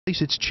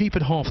It's cheap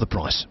at half the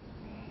price.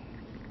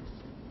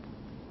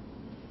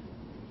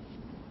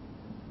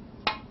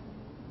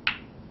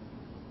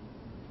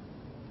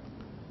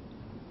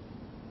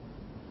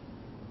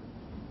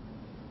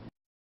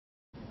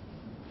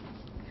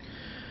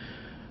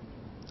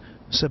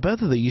 So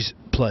both of these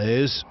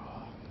players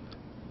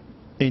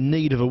in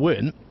need of a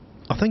win.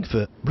 I think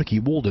for Ricky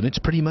Walden it's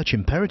pretty much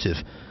imperative,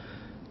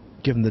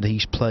 given that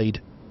he's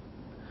played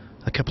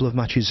a couple of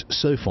matches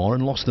so far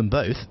and lost them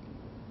both.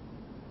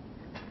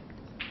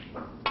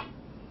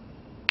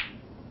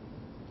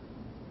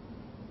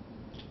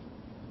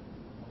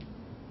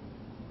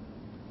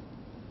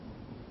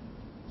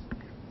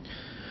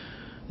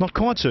 Not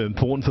quite so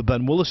important for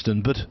Ben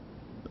Woollaston, but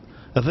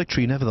a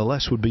victory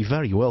nevertheless would be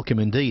very welcome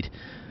indeed.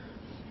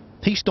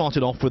 He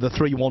started off with a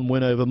 3-1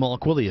 win over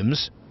Mark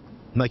Williams,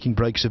 making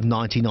breaks of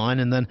 99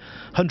 and then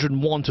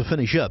 101 to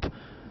finish up,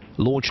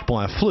 launched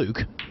by a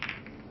fluke.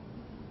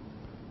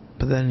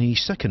 But then in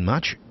his second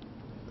match,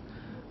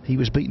 he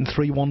was beaten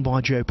 3-1 by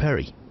Joe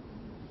Perry.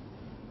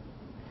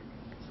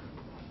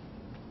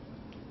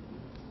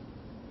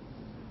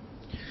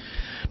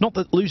 Not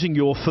that losing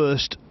your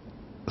first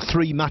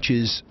 3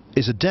 matches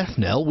is a death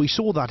knell. We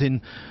saw that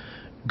in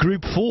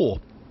Group 4.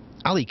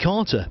 Ali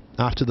Carter,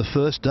 after the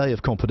first day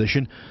of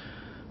competition,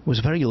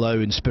 was very low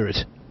in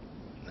spirit.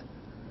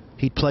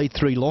 He'd played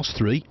 3, lost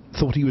 3,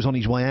 thought he was on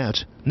his way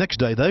out. Next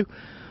day, though,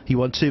 he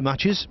won 2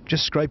 matches,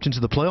 just scraped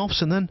into the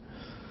playoffs, and then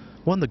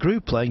won the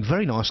group, playing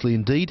very nicely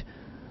indeed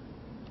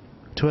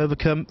to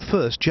overcome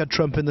first Judd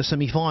Trump in the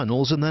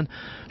semi-finals and then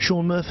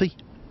Shaun Murphy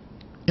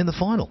in the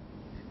final.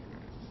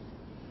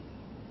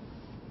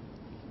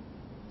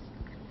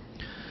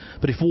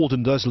 But if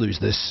Walden does lose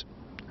this,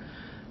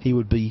 he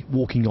would be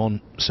walking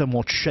on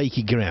somewhat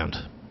shaky ground.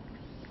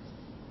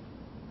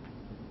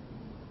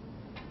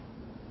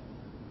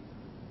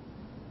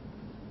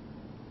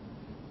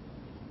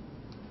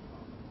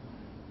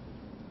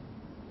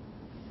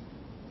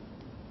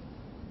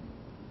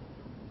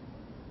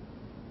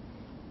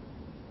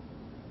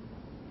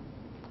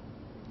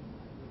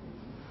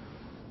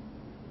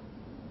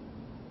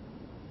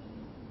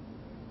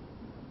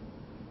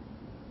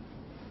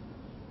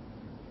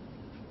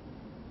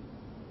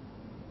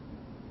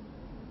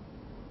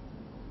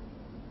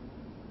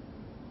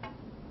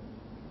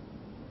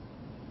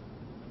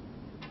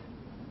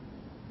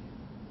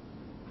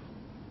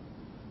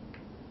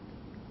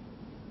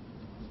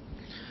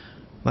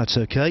 That's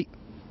okay.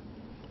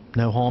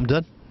 No harm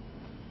done.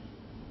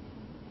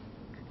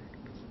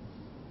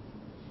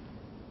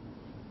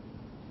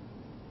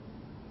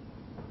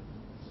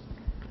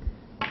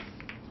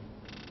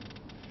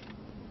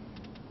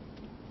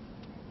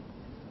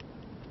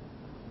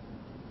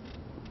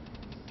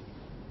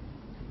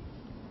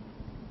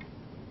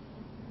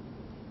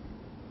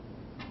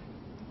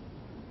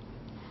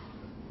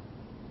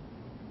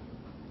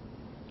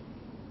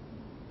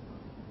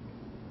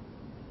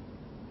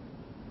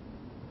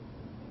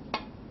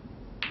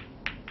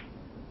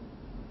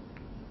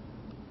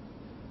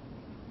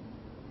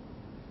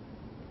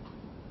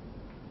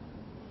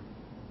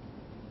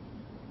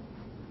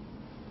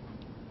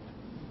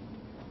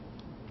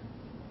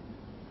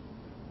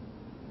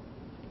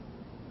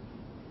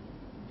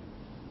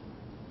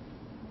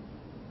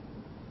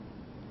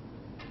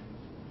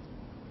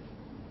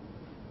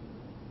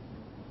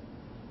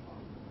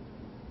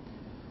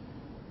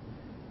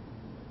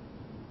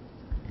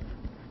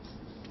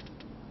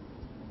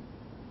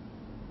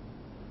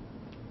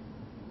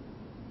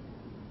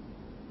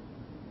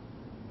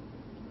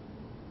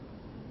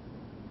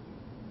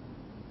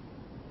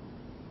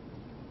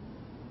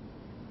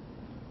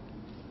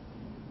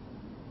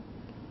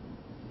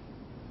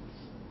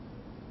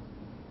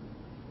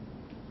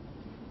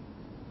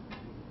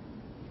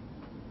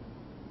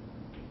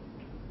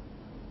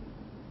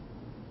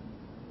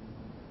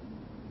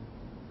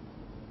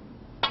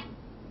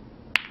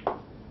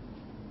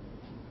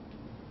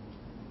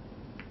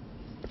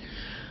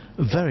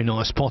 Very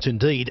nice pot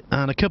indeed,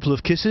 and a couple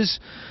of kisses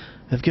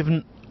have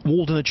given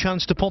Walden a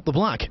chance to pot the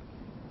black.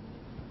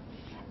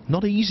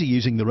 Not easy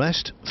using the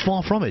rest,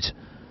 far from it.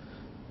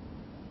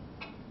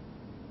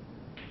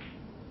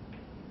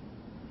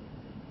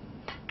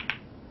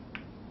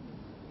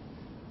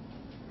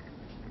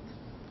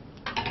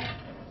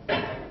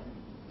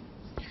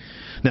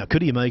 Now,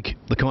 could he make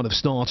the kind of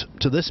start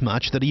to this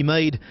match that he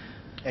made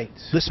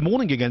this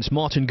morning against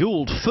Martin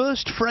Gould?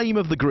 First frame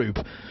of the group.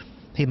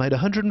 He made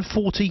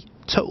 140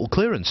 total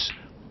clearance.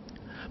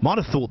 Might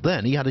have thought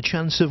then he had a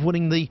chance of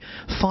winning the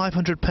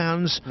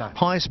 £500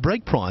 highest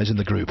break prize in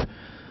the group,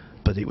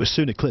 but it was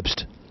soon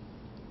eclipsed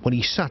when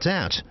he sat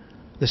out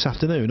this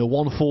afternoon a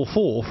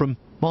 144 from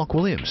Mark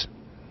Williams.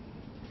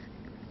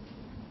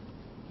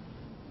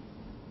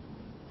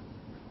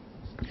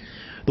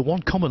 The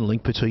one common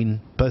link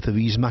between both of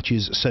these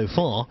matches so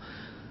far,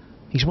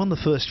 he's won the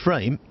first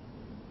frame,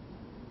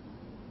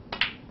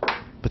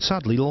 but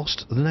sadly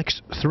lost the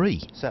next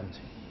 3. 70.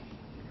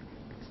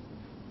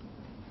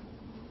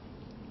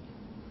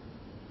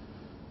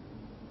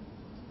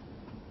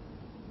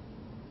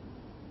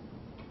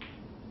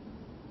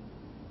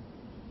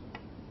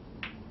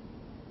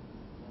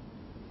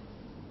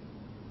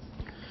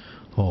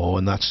 Oh,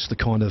 and that's the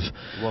kind of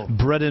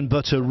bread and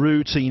butter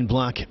routine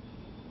black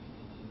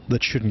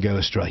that shouldn't go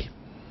astray.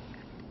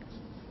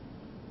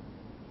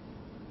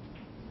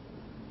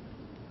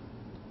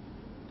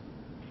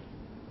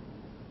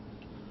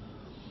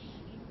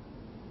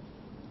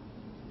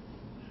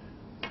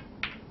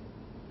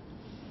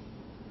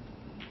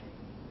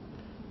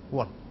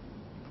 One.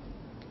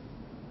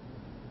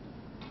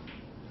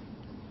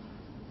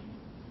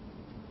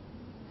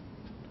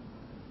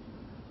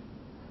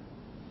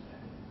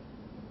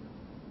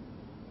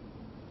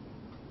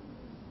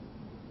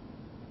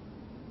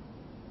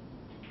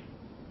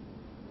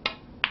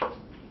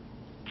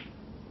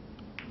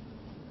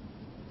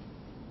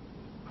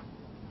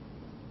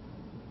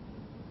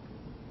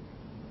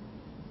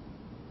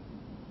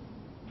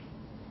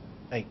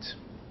 Eight.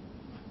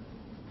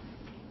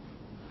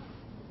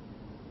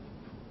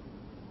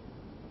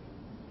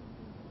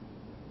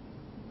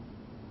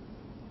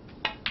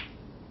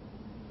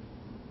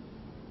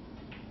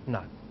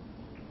 No.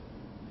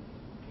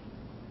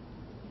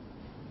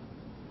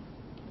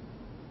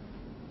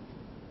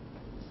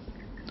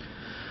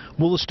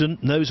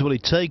 Woollaston knows what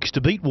it takes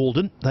to beat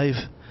Walden. They've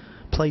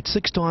played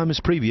 6 times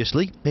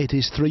previously. It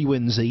is 3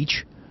 wins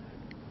each.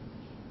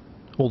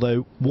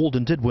 Although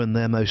Walden did win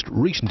their most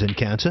recent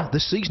encounter,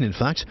 this season in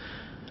fact,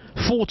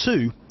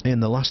 4-2 in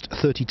the last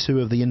 32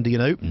 of the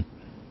Indian Open.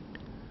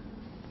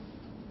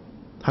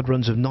 Had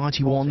runs of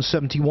 91,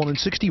 71 and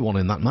 61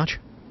 in that match.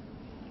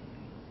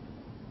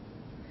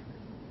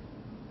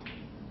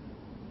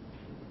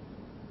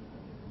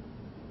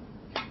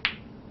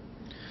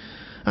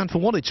 And for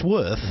what it's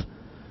worth,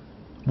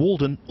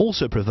 Walden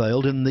also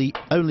prevailed in the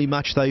only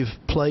match they've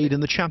played in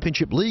the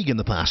Championship League in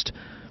the past.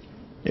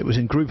 It was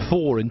in Group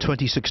 4 in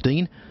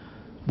 2016.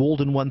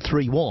 Walden won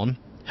 3-1,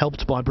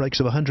 helped by breaks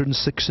of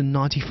 106 and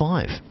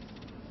 95.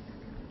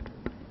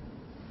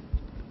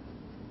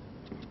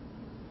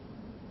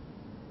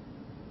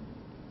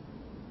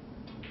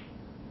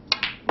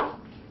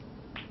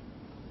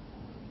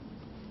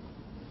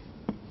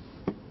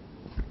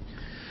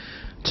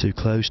 Too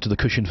close to the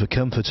cushion for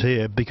comfort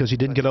here because he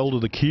didn't get hold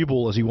of the cue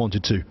ball as he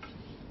wanted to.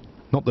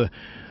 Not the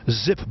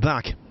zip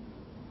back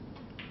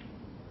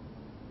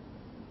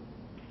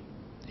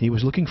he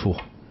was looking for.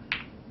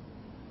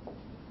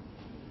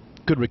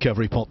 Good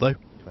recovery pot though.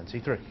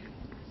 23.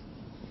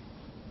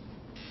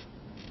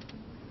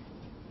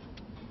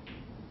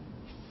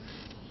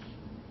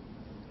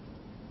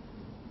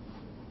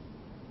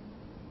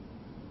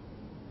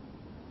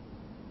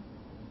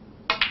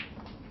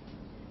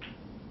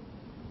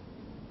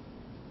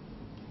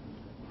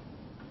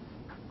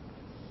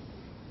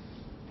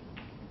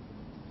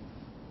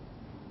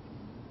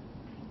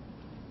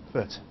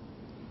 But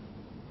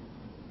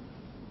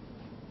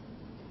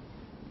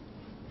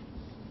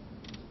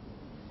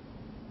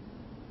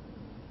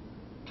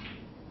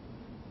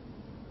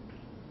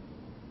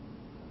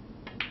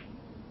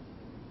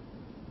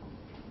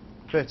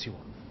 31.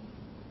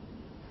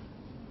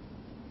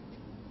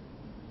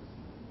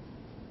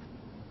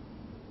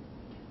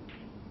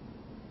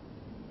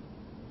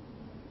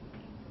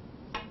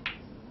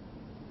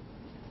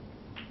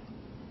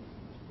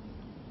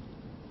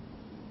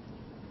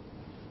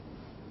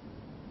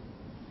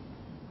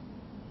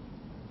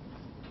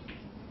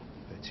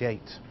 Eight.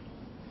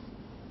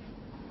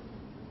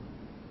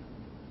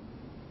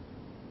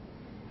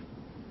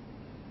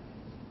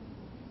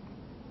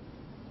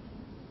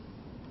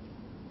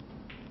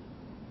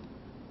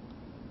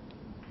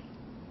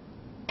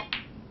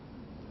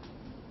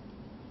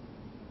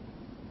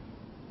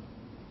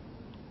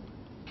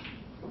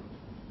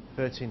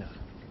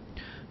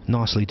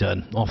 Nicely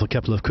done. Off a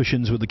couple of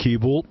cushions with the cue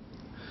ball.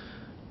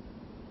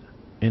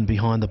 In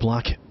behind the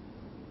black.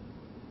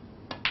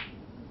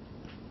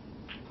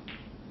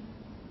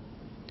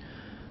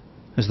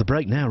 As the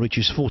break now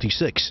reaches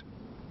 46.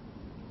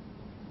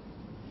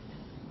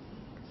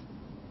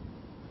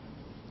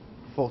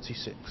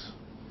 46.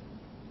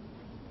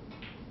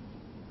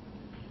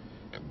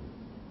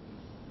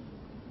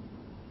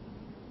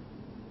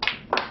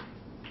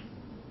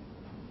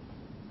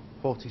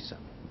 $47.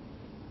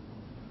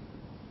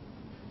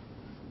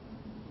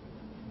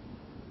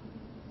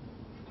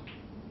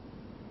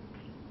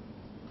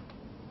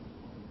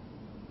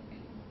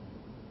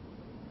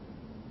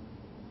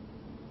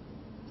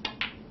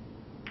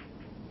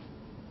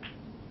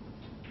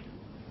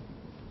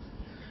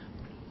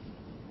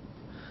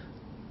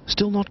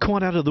 Still not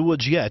quite out of the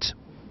woods yet.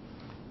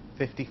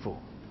 54.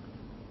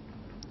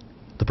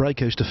 The break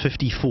goes to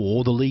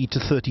 54, the lead to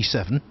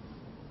 37.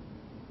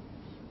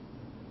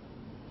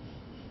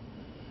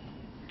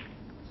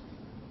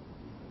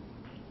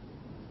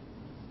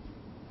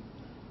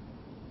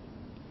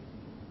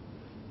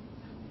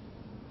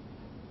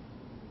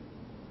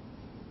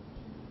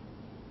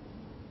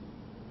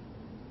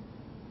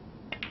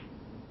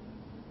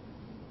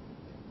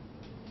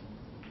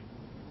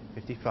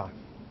 $55.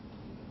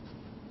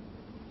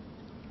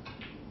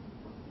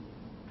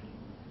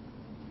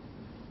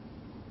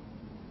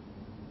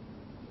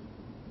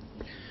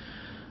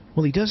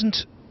 Well, he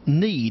doesn't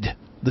need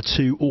the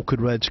 2 awkward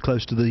reds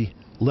close to the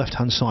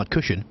left-hand side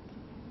cushion.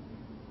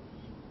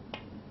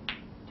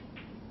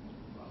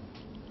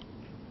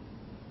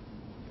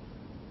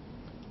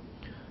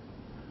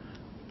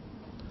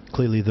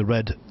 Clearly the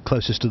red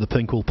closest to the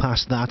pink will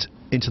pass that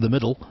into the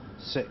middle.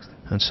 6th.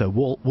 And so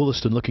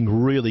Woollaston looking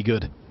really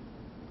good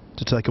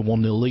to take a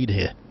 1-0 lead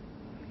here.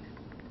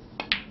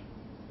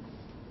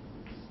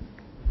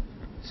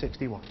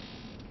 61.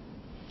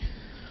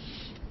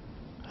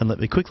 And let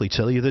me quickly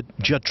tell you that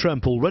Judd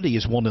Trump already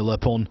is 1-0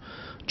 up on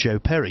Joe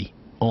Perry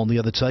on the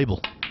other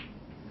table.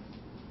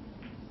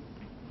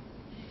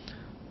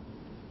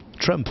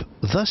 Trump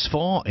thus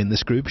far in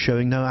this group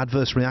showing no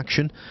adverse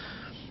reaction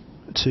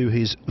to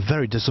his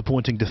very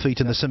disappointing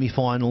defeat in the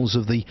semi-finals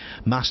of the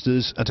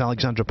Masters at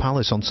Alexandra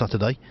Palace on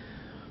Saturday.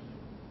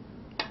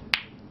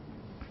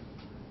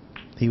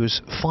 He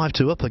was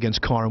 5-2 up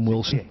against Kyron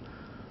Wilson,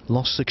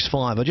 lost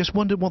 6-5. I just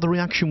wondered what the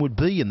reaction would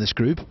be in this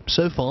group.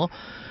 So far,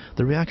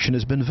 the reaction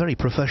has been very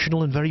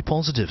professional and very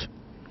positive.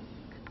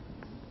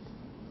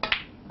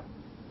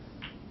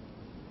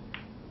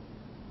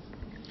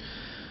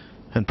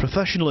 And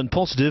professional and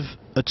positive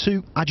are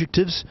two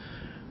adjectives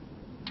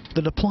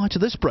that apply to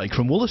this break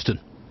from Woollaston.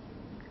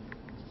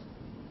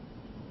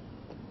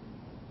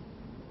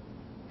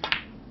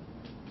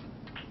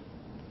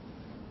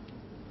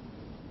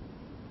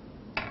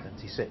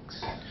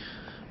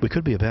 We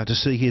could be about to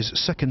see his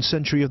second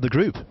century of the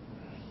group.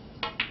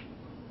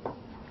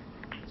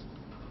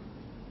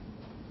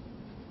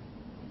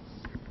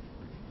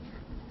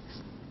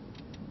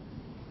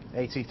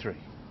 '83.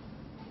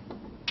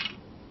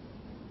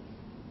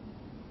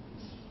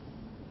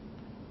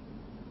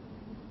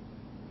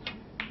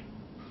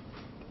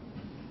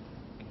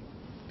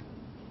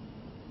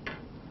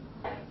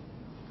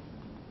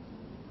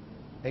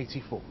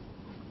 '84.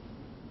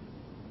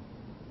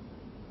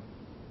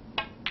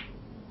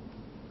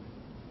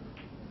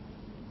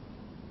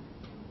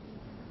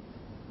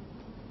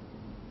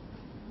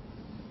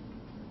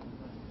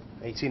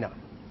 89.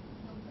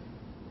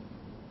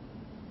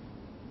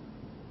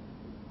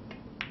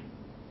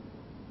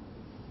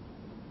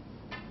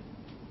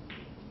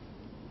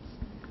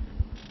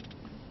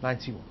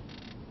 91.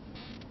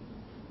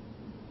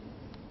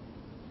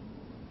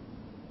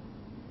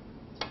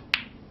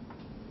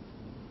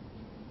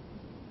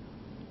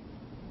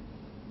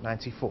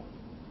 94.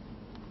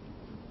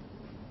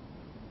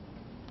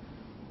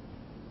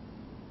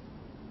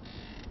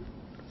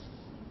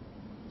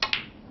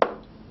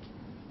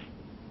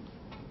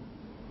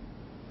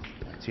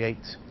 98.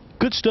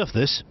 Good stuff,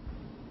 this.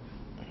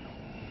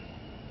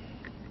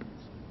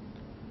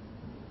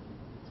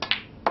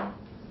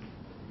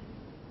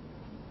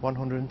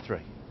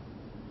 $103.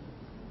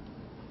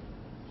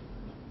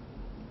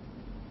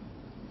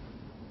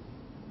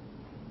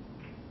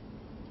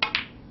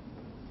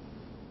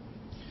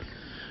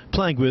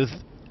 Playing with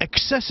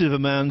excessive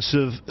amounts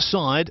of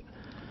side.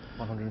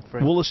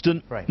 103.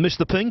 Woollaston Right. missed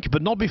the pink,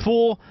 but not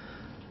before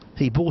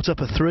he brought up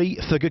a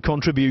three-figure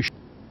contribution.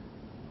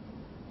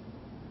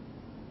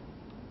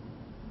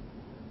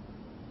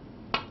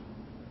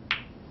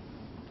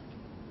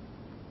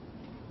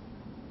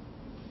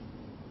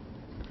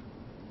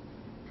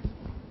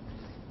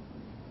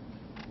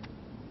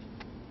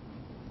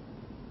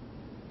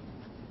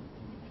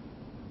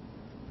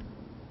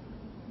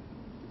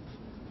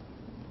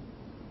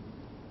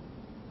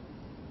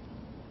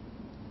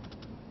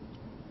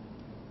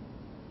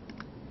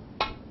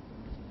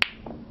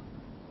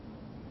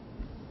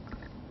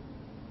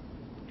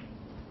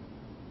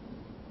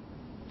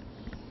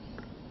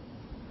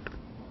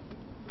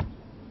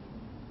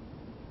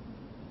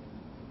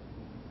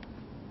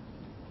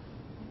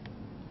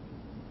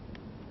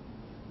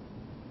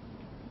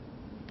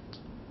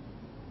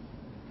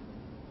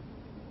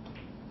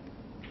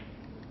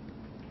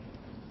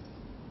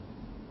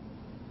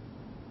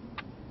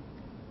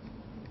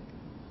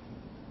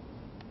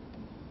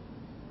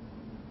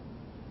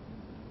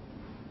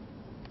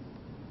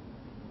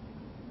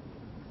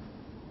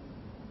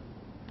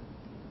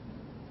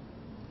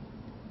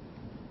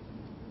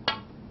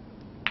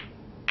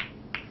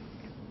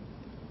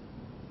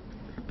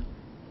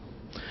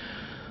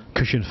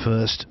 Cushion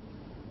first.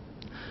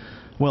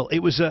 Well,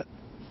 it was a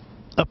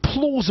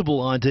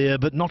plausible idea,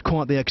 but not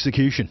quite the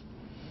execution.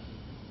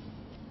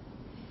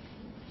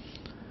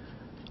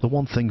 The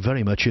one thing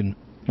very much in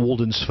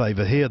Walden's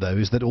favour here, though,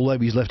 is that although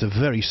he's left a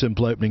very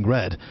simple opening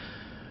red,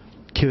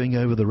 queuing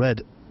over the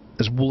red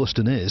as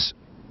Woollaston is,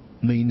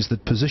 means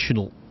that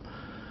positional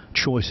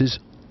choices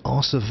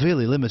are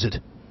severely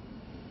limited.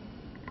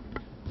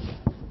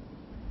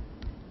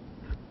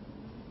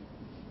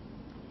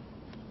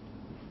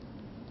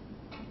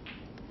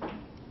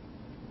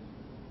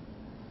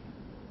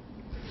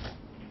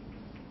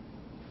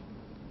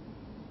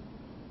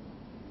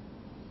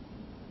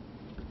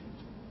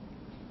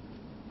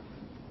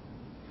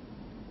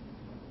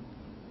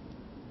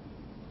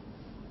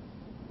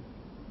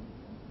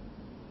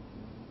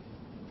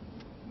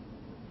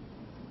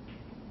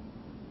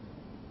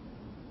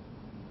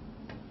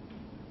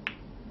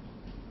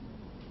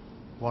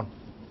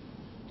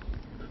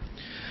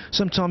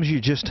 sometimes you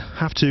just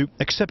have to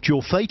accept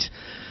your fate,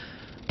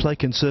 play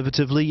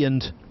conservatively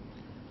and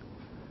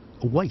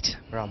wait.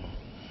 Ramble.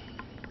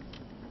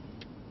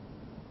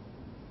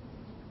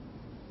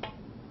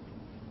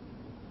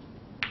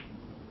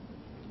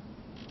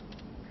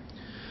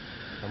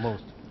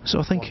 Almost. So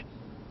I think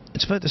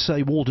it's fair to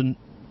say Walden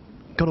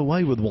got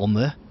away with one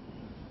there.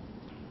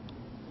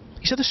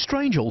 He's had a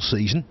strange all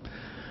season.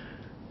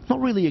 Not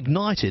really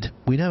ignited.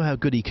 We know how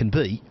good he can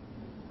be.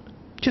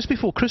 Just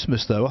before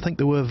Christmas, though, I think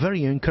there were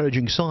very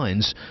encouraging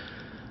signs.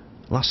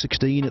 Last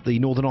 16 at the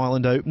Northern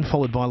Ireland Open,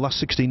 followed by last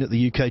 16 at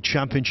the UK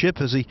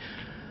Championship as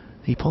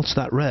he pots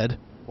that red.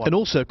 What? And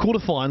also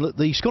quarter-final at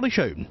the Scottish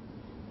Open.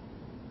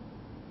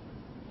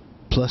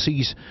 Plus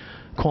he's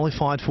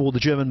qualified for the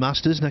German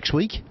Masters next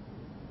week.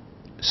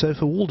 So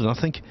for Walden, I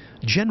think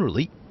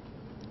generally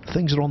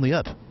things are on the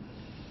up.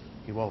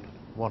 Walden,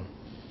 1.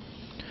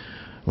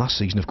 Last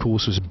season, of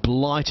course, was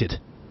blighted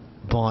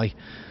by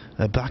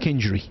a back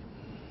injury.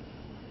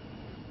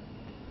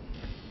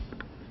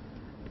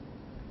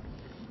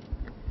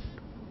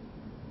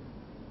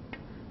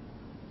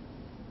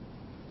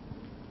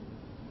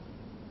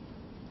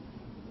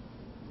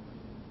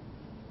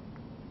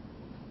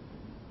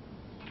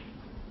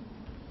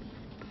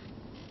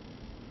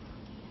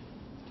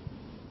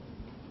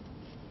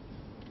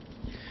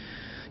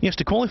 Yes,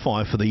 to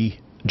qualify for the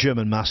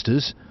German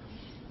Masters,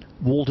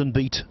 Walden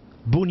beat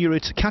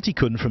Bunyurit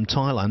Katikun from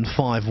Thailand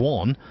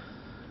 5-1,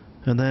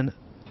 and then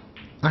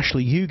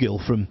Ashley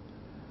Hugill from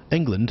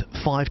England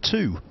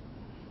 5-2.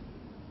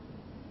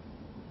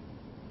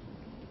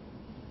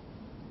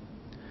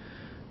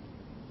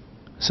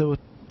 So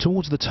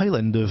towards the tail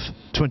end of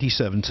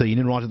 2017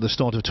 and right at the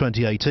start of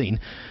 2018,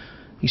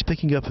 he's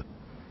picking up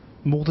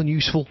more than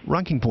useful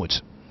ranking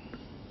points.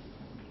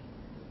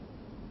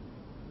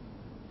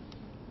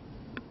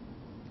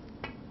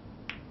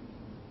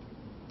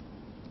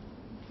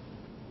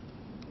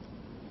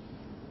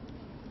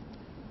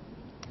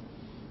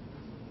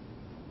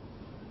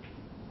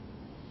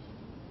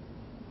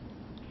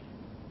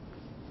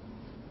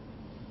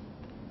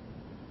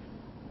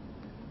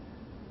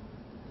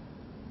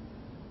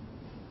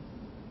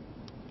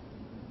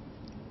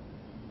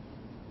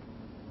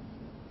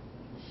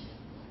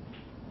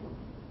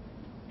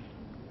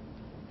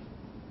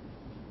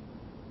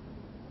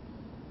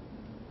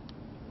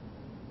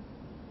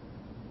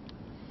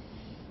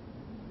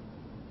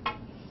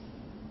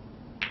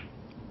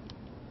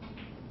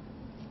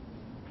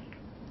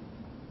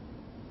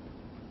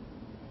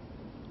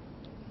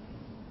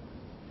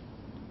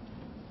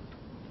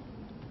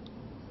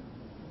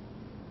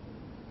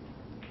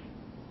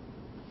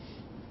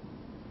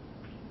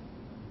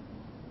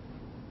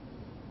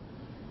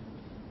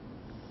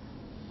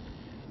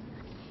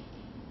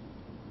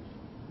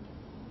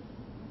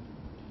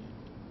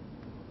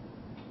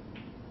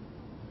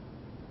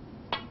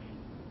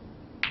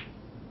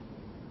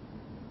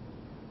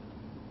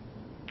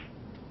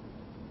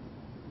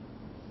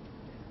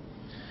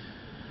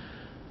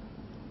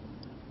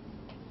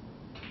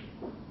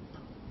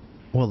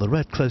 Well, the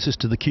red closest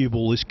to the cue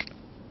ball is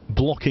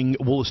blocking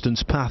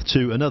Woollaston's path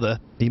to another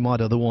he might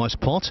otherwise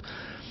pot.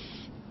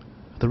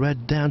 The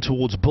red down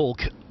towards bulk,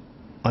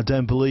 I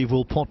don't believe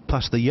will pot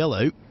past the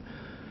yellow.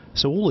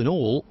 So all in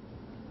all,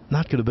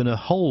 that could have been a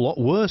whole lot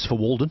worse for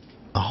Walden.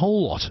 A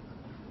whole lot.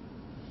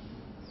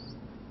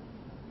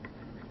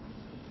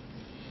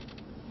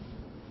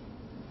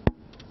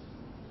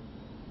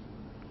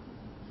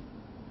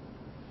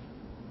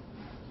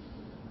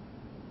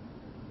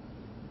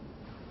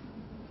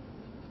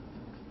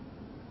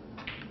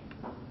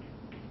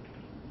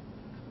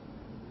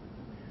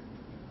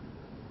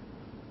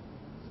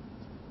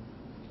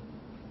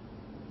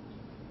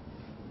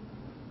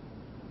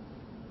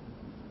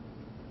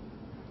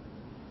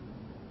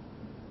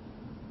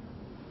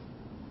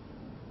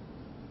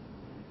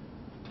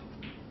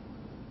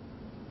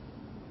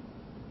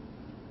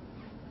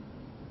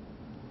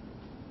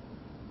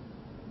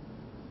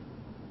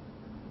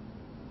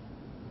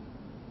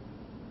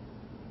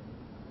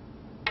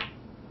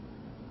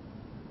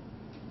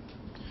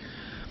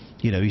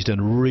 You know, he's done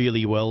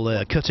really well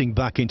there. Cutting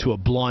back into a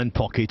blind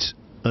pocket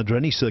under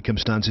any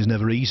circumstance is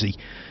never easy.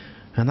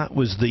 And that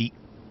was the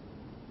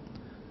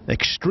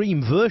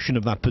extreme version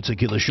of that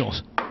particular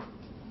shot.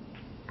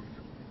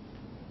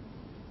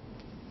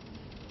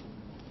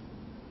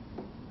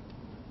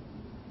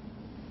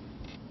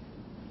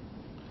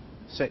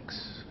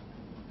 Six.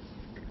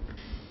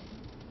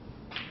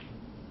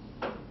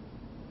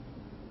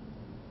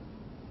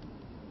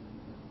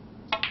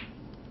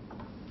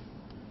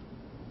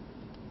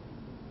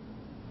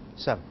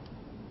 Seven.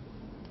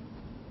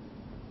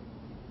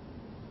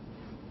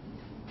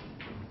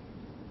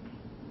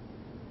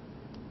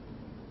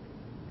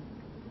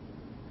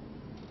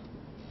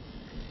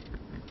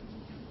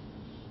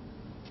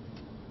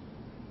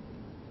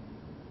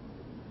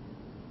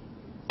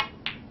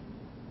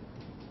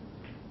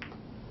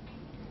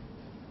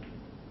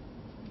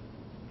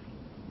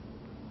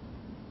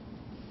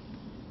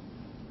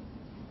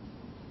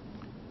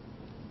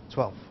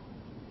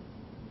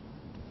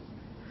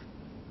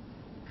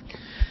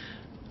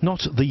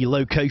 Not the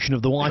location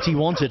of the white he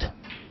wanted.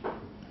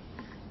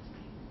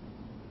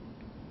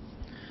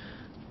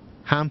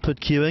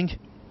 Hampered cueing.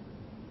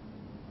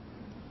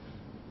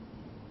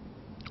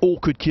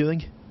 Awkward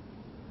cueing.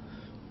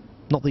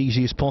 Not the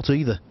easiest pot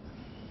either.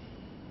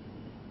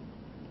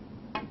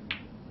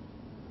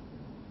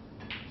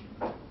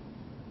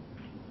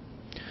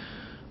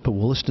 But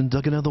Woollaston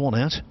dug another one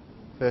out.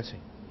 30.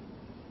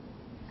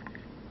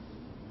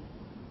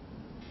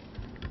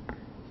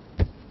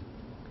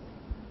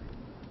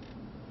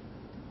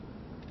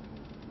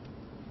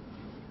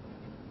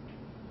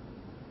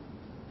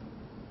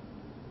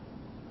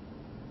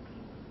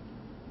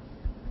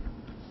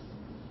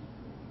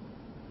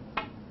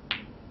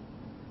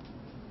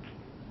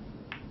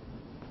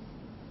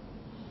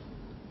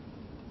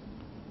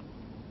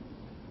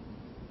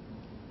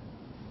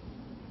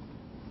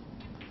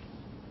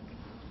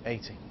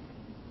 $80.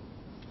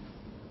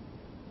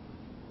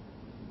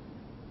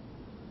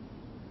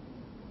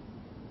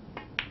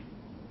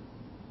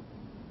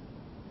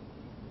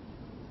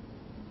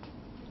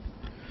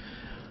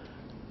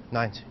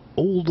 $90.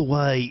 All the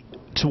way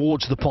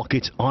towards the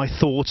pocket, I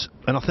thought,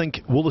 and I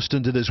think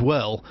Woollaston did as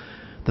well,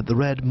 that the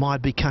red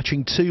might be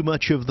catching too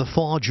much of the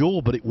far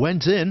jaw, but it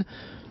went in.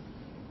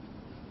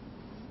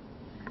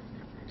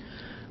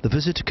 The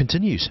visit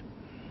continues.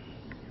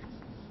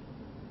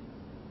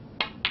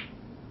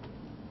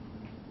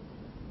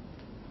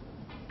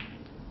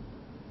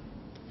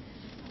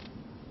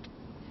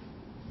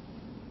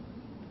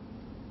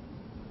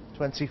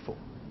 $24.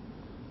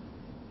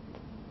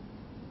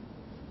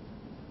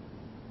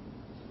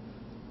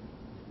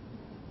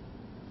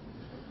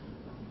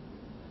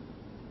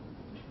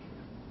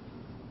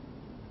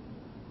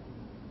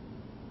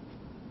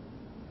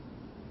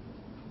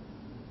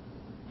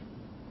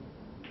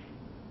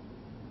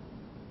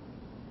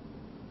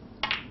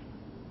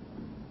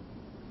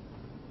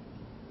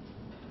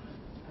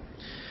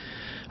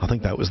 I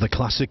think that was the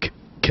classic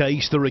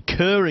case, the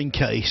recurring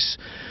case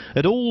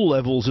at all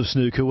levels of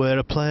snooker, where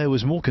a player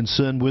was more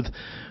concerned with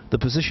the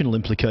positional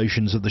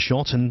implications of the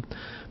shot and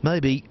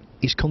maybe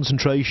his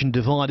concentration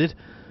divided.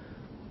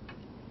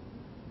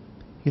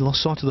 He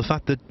lost sight of the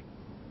fact that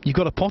you've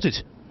got to pot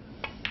it.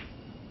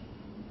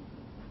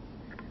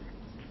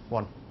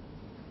 1.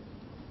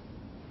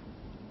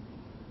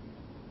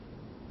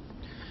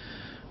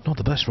 Not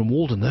the best from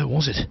Walden though,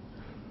 was it?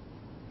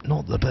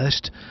 Not the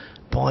best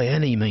by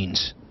any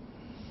means.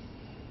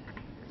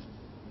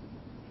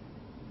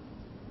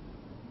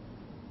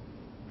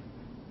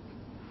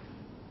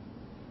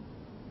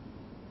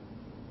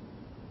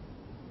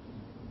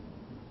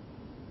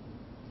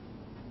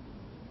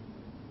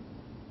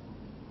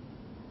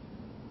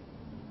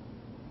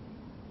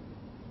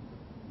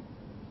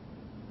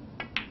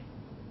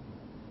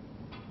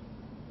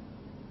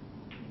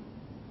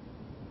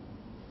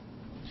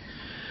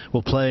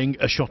 Well, playing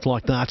a shot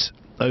like that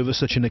over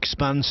such an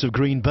expanse of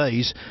green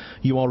bays,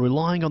 you are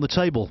relying on the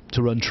table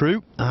to run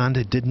true, and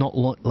it did not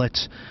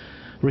let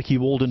Ricky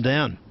Walden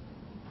down.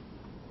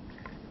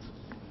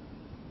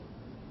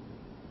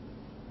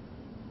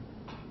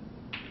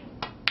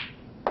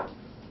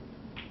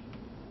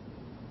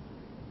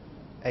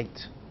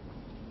 $8.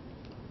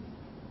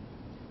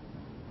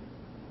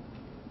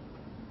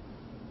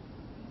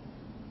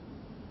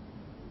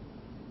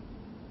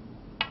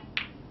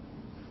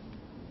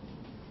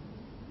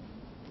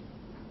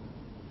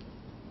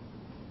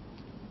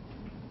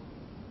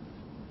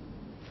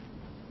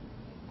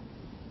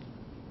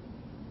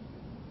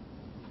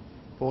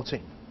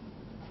 $14.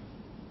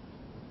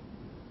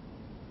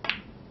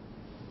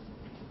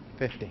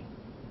 $50.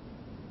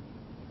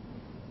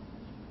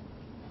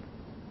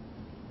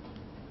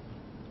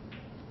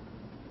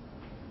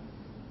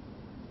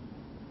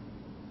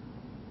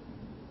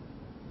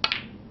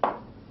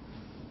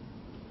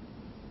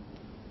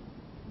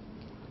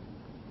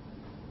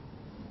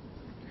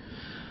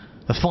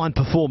 A fine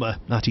performer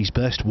at his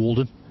best,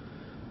 Walden.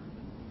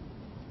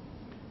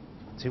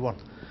 $21.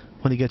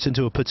 When he gets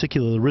into a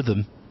particular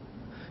rhythm,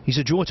 he's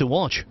a joy to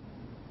watch.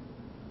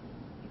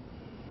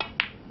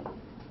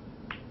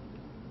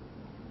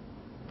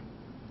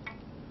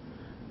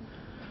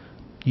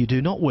 You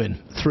do not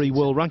win 3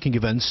 world ranking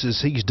events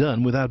as he's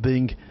done without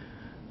being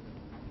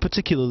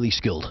particularly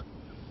skilled.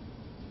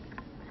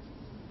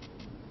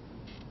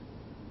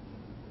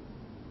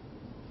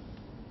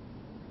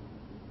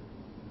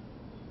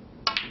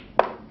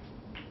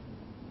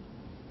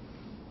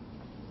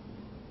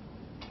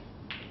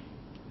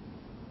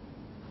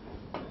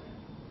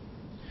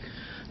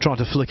 Tried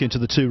to flick into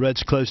the two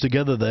reds close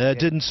together there, yeah.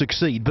 Didn't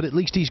succeed, but at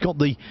least he's got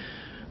the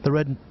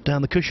red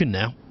down the cushion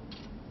now.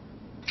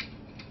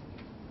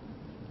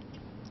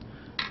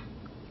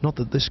 Not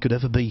that this could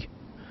ever be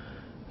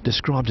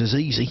described as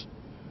easy.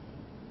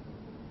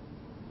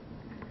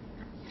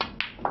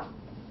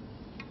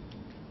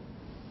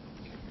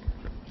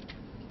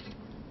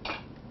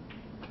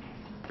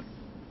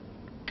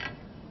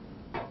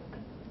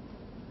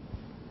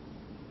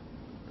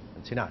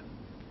 $29.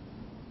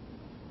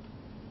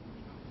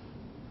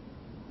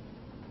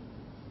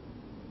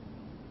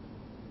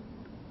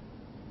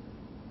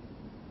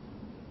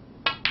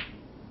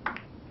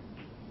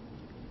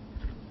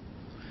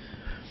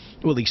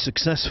 Will he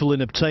successful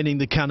in obtaining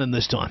the cannon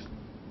this time?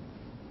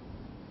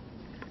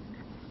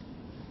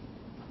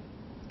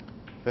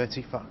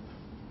 35.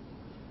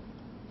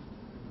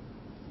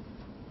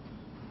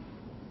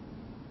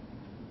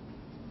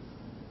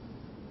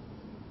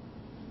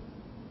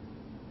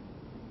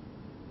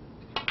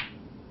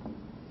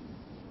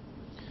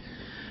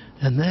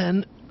 And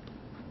then,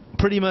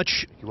 pretty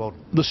much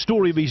Walden. the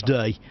story of his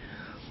day.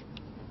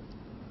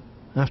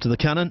 After the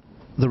cannon,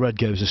 the red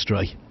goes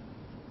astray.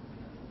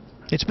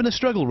 It's been a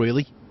struggle,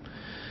 really,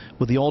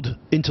 with the odd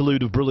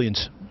interlude of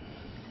brilliance.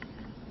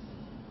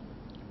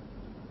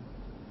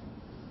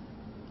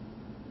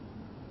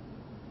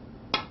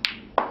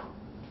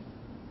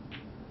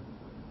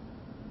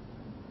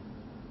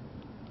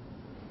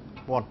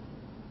 One.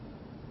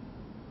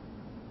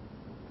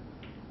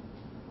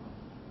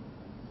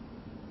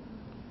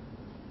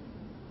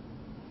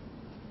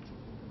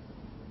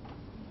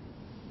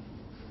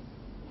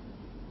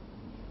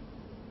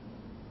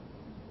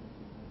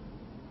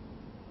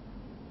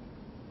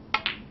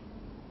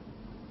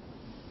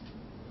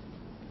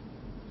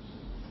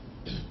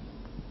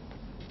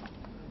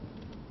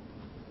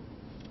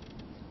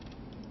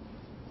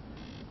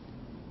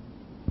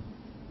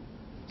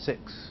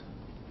 Six.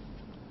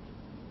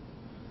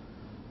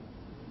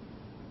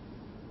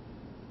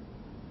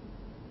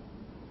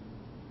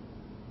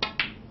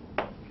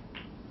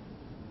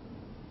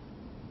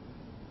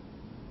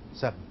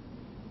 Seven.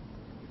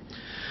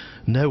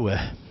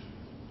 Nowhere.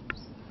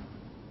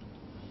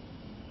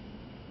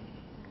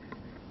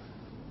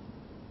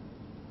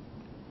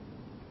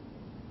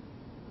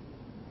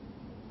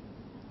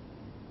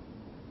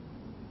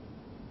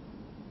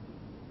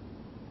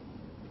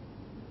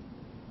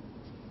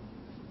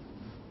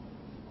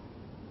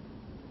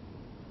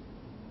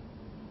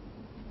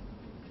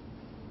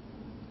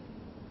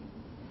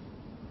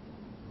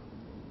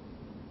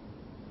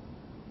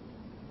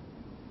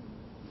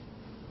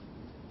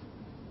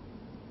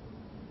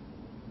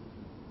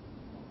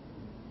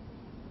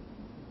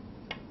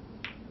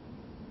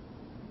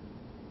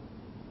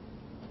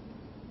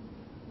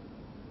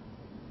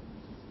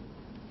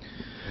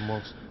 And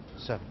Woollaston.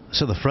 7.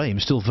 So the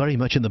frame's still very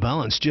much in the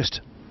balance,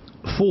 just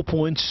 4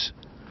 points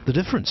the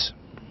difference.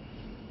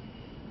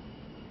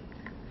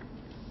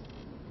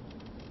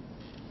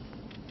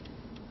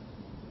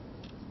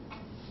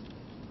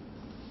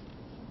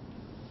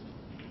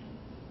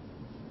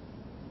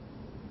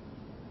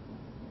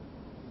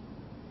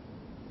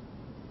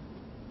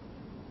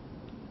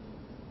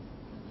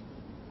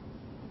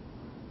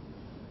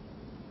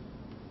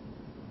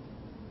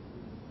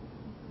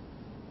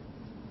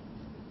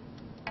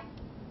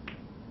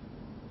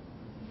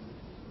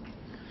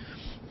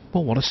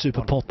 Well, what a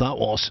super pot that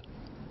was.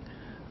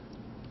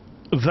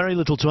 Very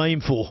little to aim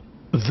for.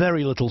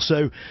 Very little.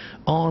 So,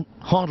 on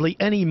hardly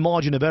any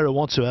margin of error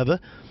whatsoever.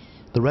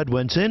 The red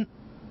went in.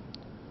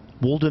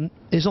 Walden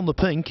is on the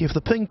pink. If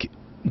the pink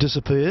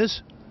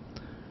disappears,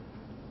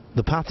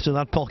 the path to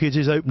that pocket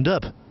is opened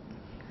up.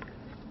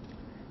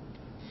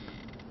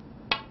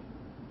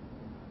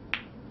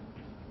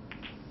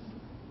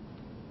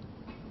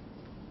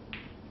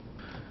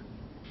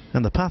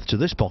 And the path to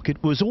this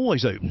pocket was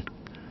always open.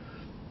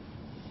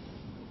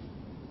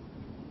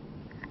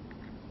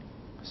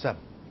 7.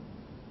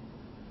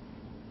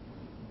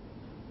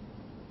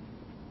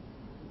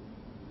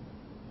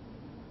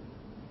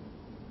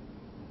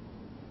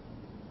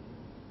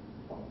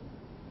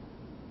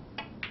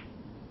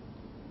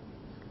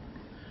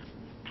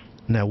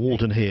 Now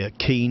Walden here,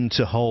 keen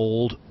to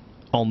hold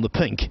on the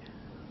pink.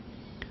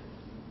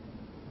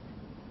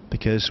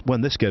 Because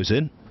when this goes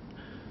in,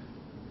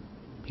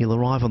 he'll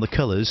arrive on the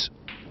colours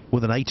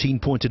with an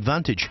 18-point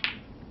advantage.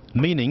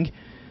 Meaning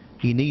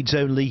he needs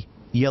only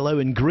yellow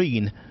and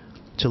green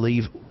to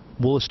leave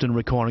Woollaston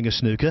requiring a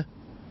snooker.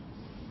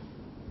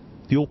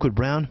 The awkward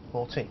brown,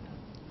 14.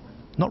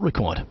 not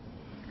required.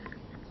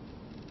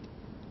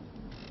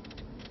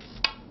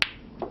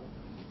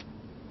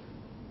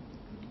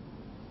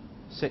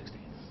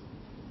 Sixty.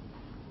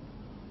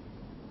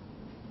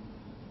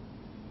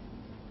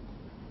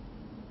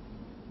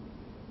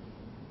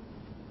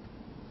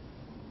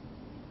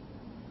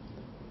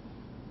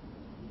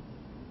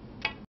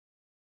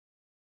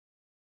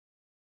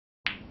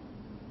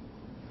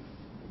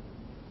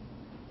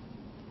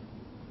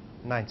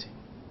 90.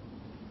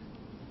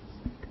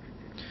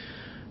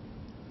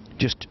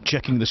 Just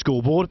checking the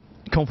scoreboard.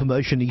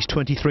 Confirmation he's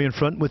 23 in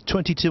front with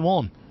 22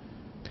 on.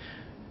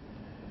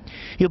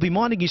 He'll be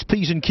minding his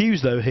P's and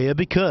Q's though here,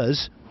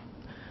 because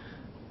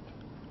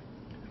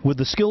with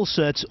the skill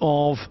set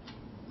of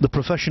the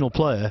professional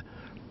player,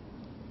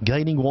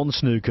 gaining one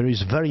snooker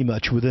is very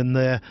much within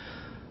their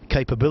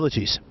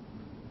capabilities.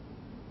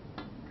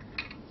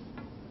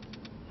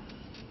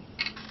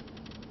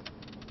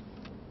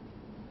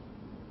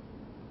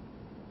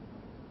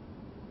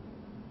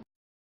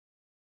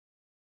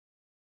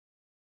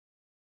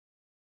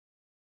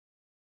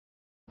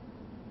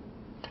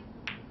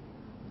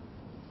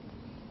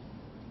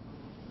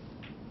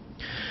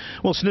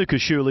 Well, snookers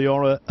surely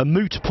are a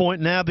moot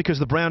point now because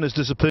the brown has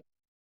disappeared.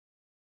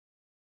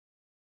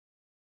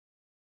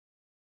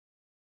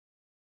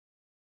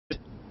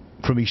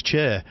 from his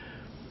chair.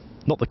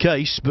 Not the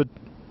case, but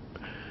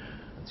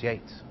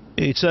 28.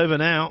 it's over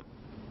now.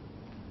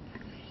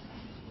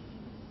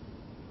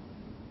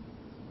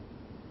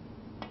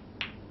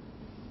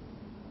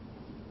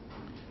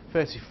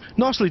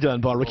 Nicely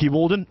done by Ricky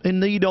Walden, in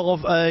need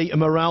of a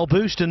morale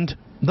boost, and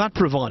that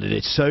provided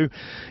it. So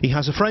he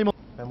has a frame on.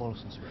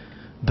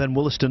 Ben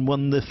Woollaston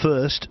won the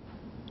first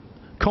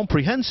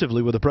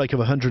comprehensively with a break of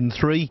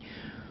 103.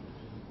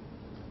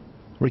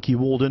 Ricky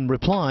Walden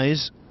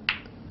replies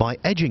by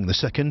edging the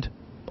second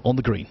on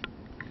the green.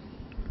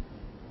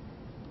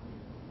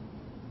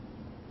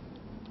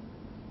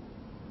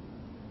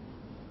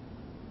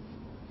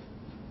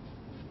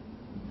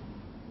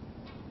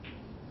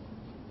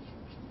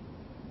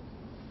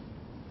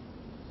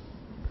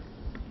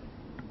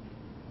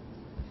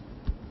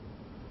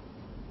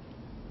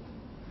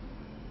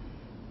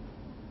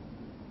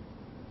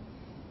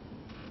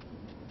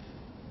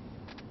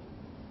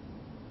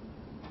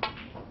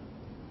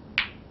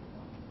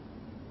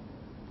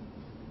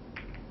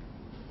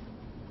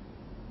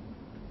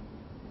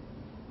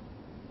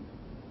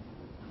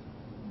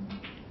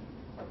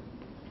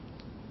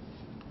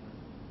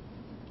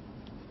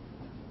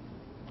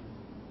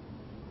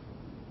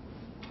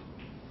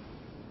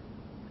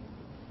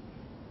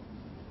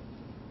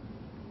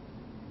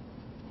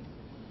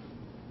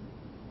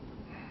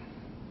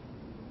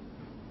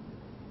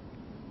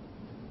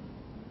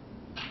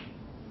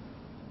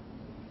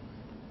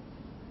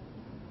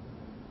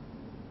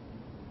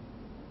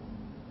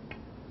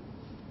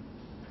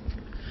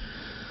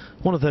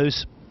 One of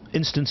those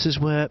instances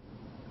where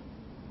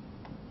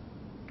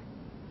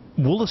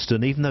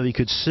Woollaston, even though he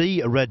could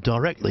see a red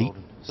directly,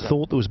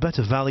 thought there was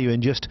better value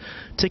in just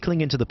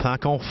tickling into the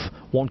pack off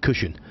one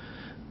cushion.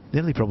 The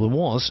only problem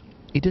was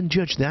he didn't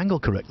judge the angle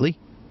correctly,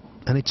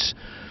 and it's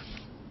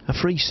a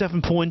free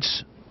 7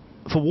 points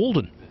for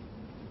Walden.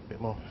 A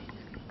bit more.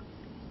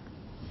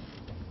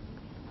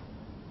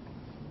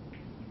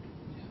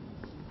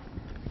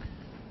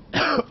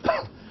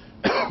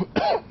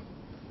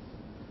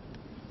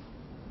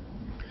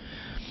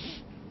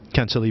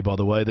 Can tell you, by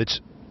the way, that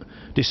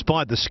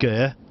despite the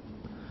scare,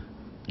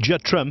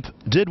 Judd Trump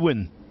did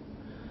win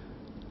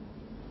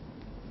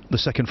the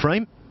second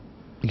frame.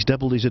 He's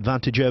doubled his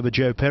advantage over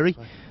Joe Perry.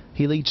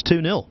 He leads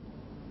 2-0.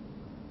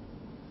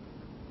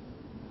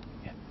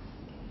 Yeah.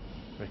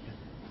 Very good.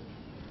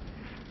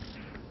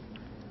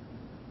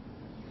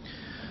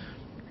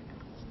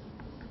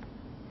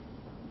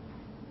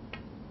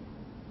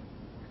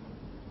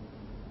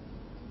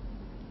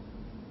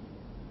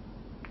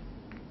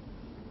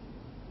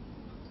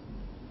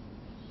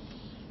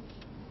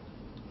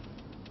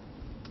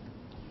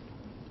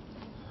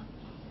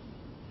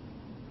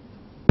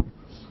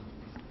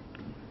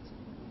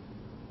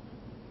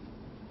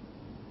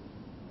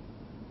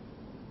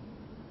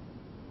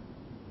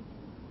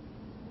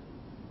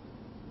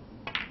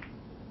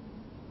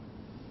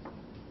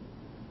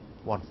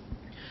 One.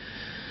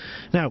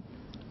 Now,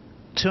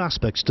 two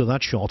aspects to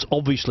that shot.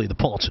 Obviously the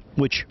pot,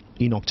 which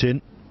he knocked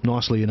in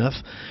nicely enough.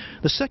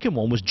 The second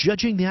one was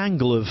judging the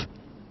angle of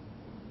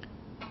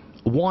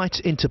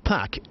white into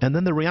pack and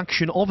then the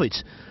reaction of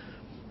it.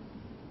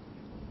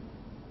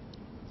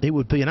 It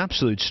would be an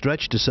absolute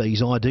stretch to say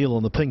he's ideal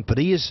on the pink, but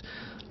he is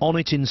on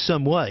it in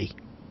some way.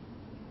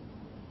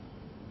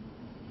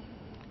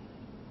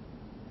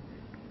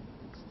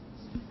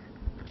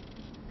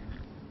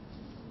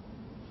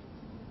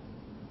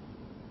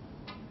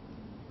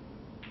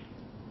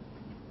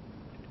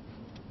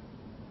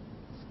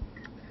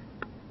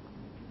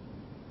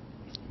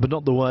 But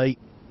not the way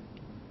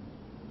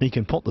he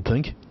can pot the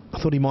pink.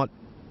 I thought he might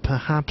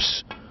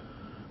perhaps...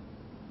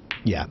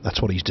 Yeah,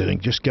 that's what he's doing.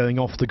 Just going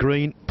off the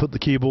green, put the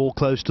cue ball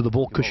close to the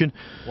ball cushion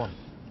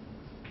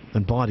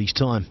and bide his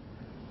time.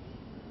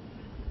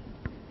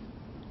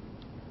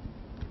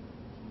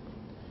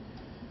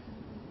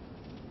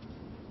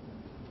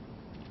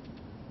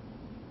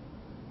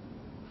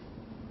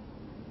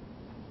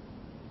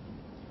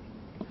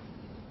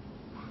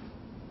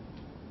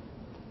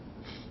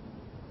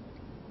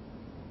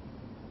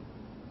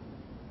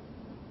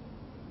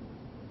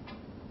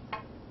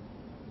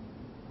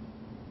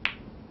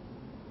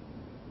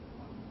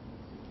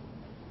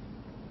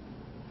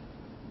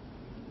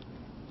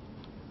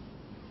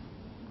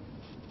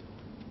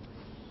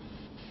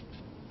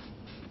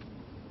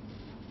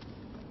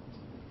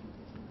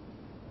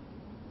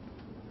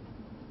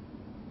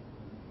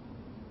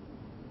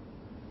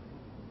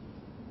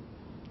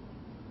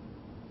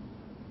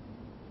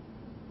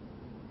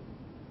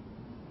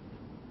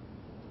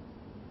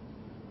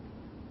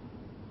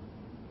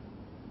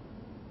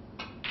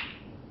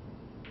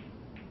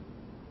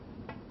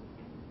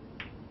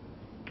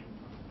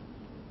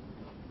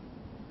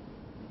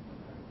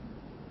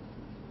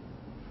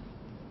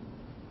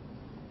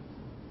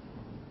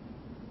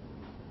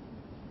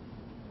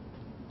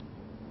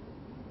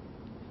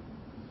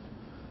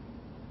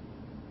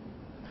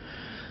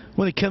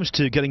 When it comes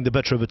to getting the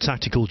better of a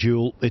tactical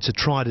duel, it's a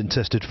tried and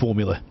tested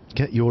formula.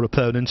 Get your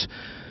opponent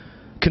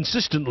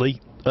consistently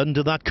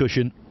under that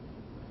cushion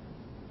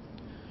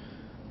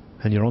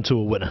and you're onto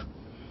a winner.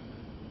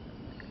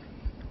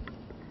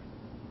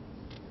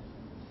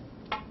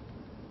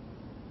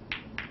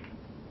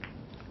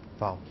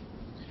 Foul.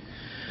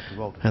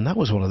 Walden. And that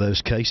was one of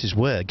those cases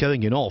where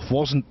going in off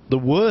wasn't the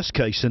worst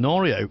case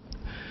scenario.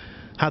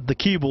 Had the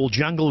cue ball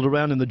jangled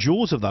around in the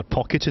jaws of that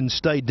pocket and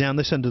stayed down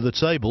this end of the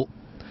table,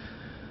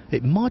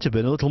 it might have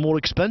been a little more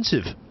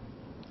expensive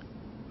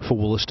for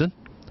Woollaston.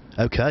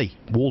 OK,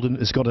 Walden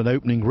has got an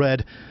opening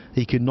red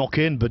he can knock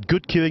in, but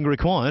good cueing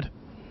required.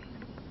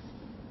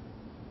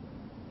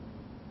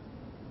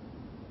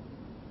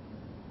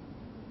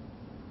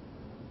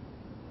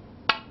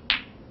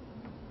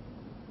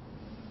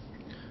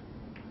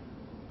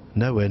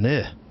 Nowhere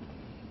near.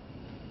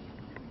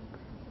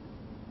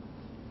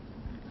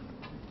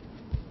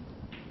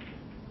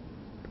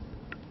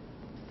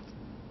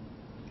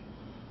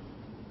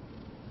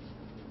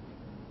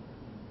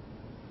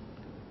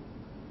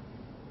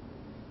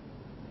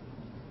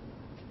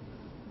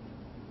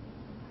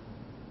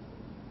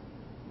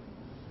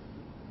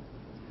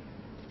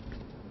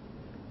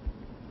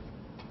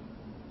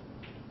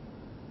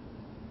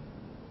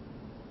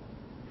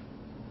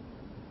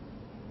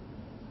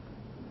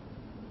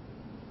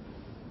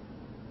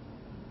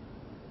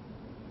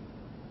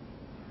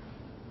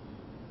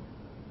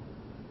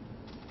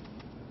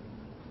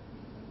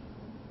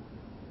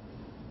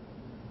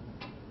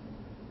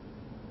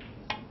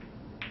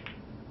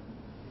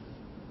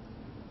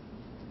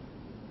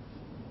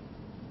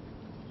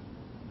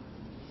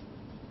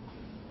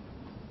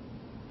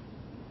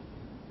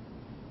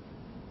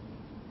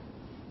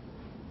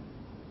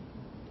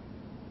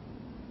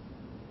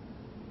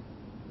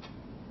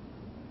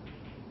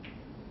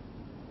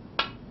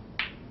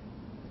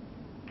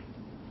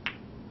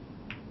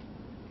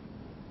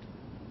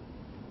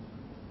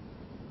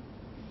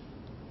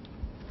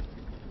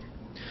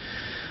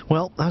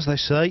 Well, as they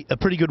say, a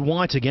pretty good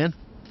white again.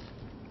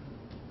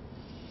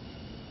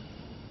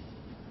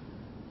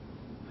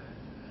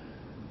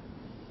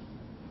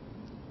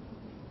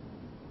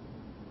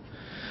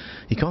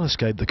 You can't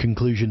escape the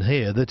conclusion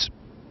here that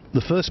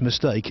the first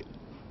mistake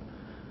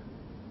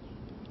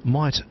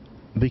might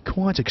be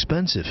quite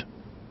expensive.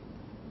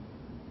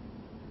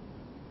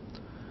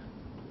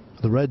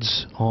 The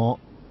Reds are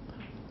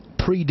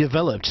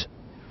pre-developed.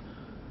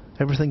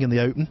 Everything in the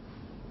open.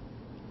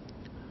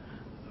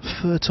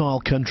 Fertile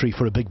country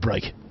for a big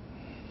break.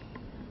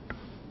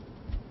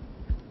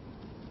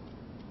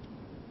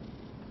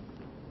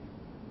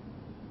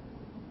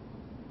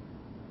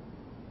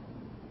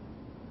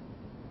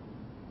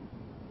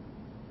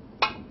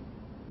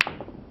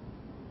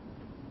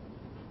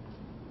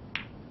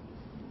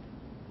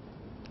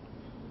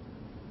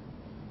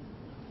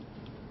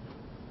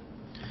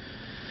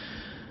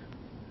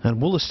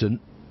 And Woollaston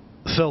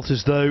felt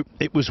as though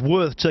it was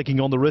worth taking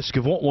on the risk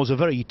of what was a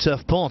very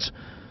tough pot.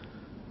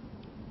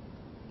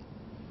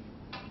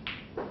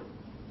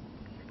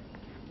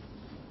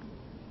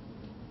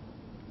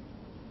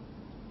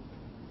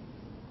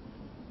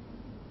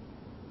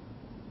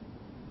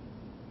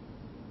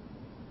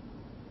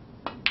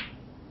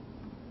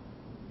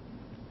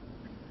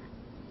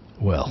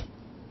 Well,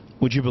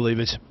 would you believe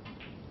it?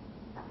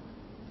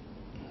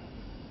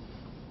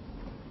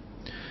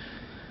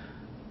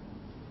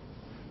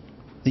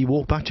 He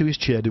walked back to his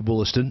chair, did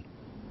Woollaston,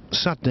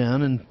 sat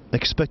down and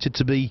expected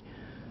to be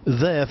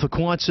there for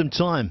quite some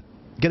time,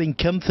 getting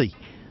comfy.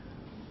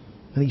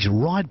 And he's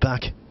right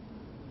back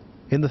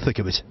in the thick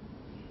of it.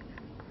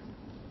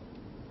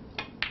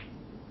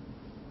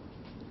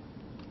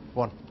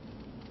 One.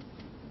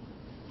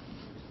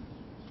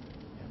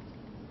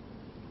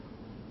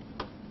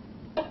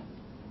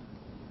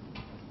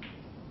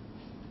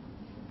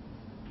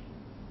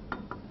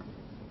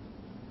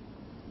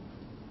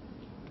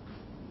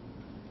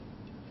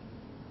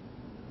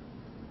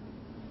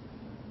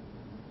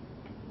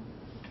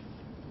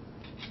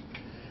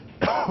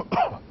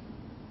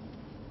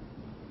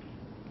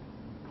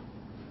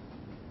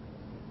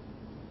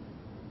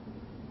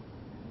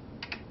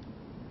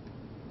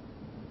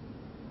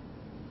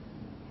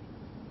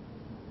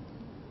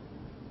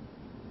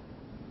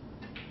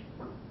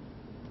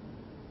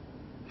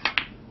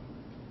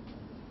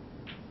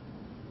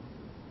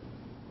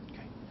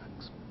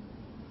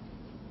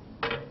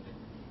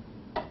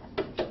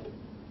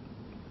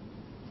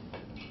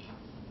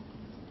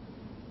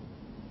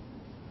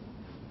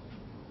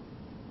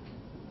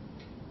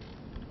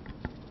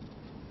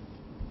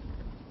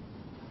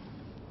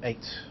 Eight.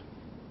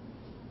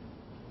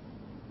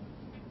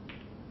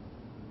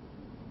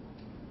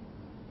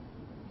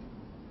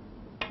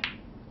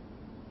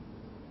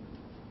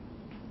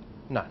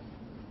 No.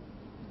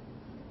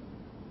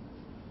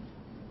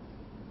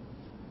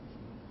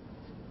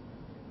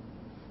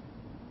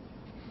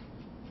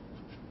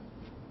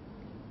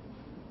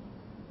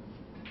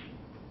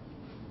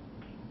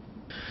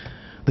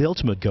 The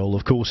ultimate goal,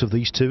 of course, of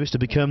these two is to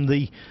become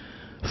the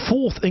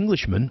fourth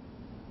Englishman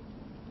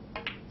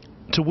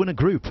to win a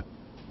group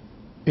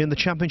in the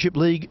Championship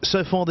League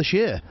so far this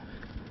year.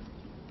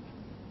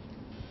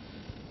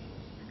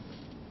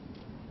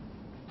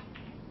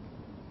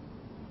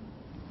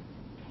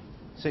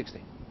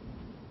 60.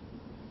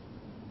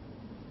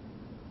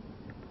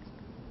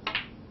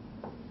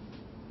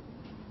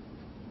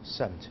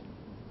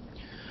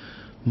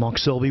 Mark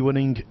Selby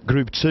winning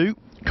Group 2,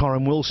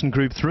 Corin Wilson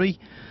Group 3,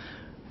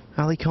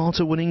 Ali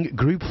Carter winning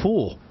Group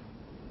 4.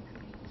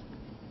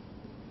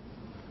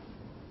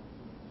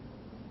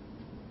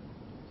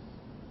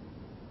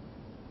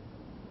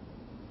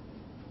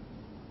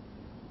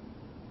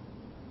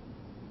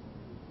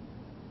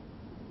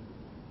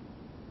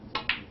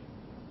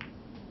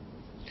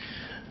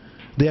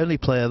 The only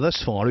player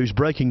thus far who's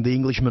breaking the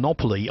English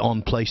monopoly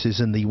on places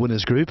in the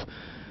winners group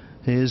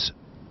is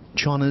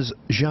China's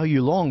Zhao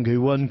Yulong,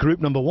 who won group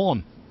number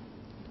 1.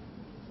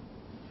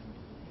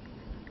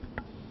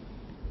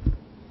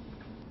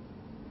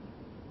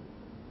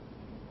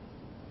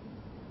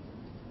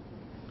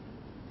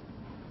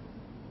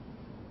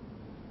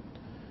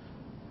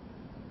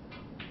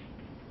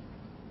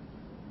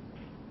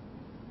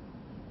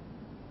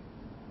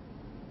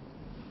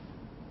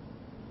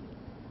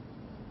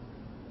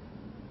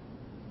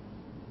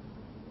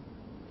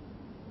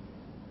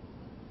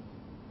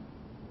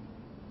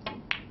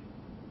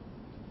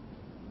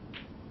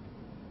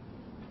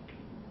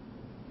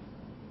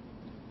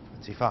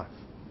 $25.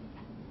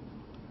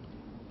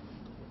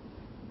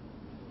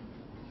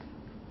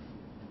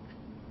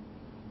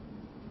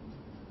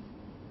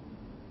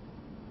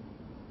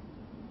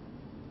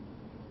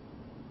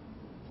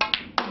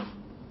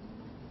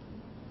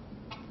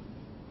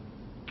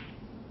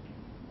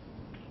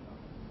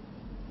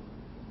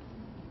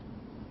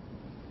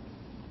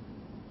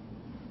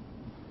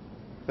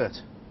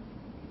 $30.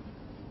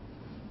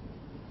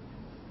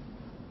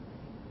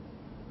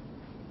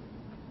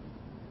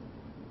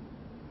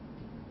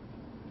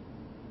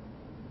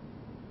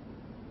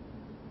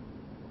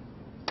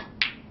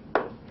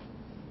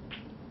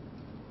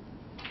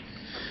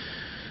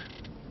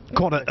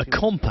 Quite a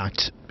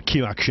compact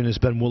cue action is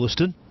Ben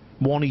Woollaston.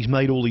 One he's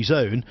made all his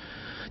own.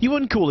 You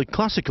wouldn't call it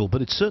classical,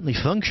 but it's certainly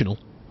functional.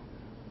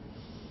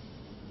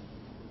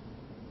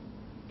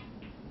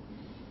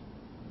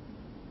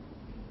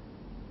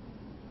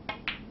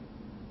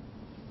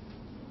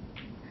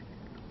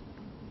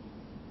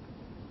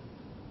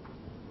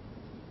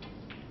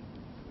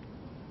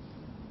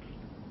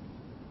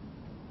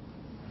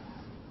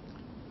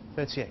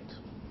 $38.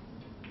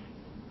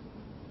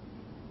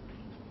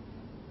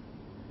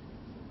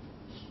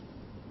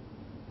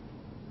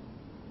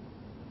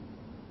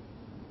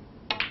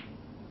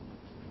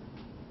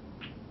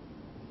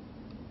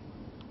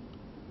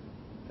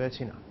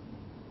 $39.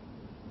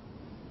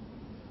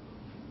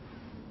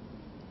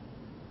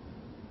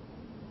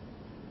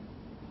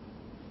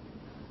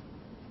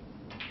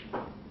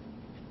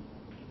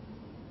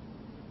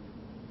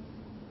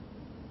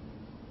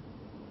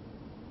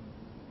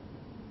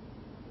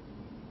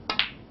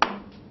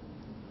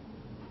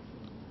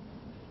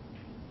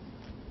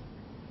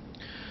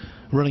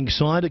 Running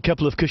side, a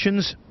couple of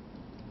cushions.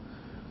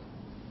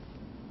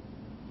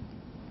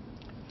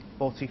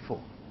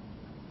 44.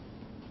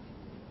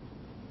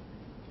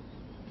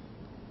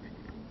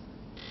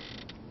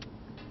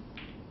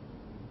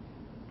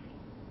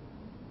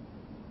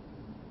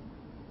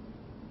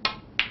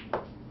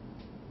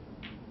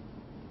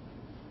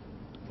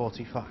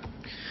 $45.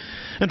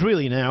 And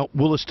really now,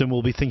 Woollaston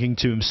will be thinking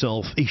to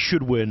himself, he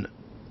should win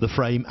the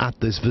frame at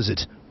this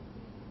visit.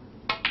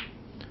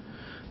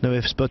 No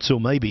ifs, buts or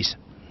maybes.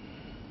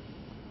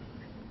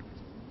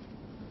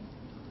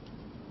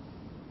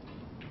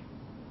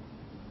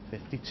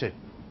 $52.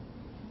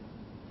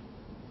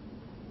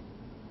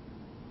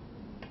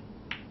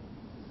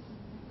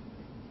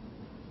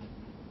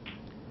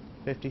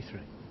 $53.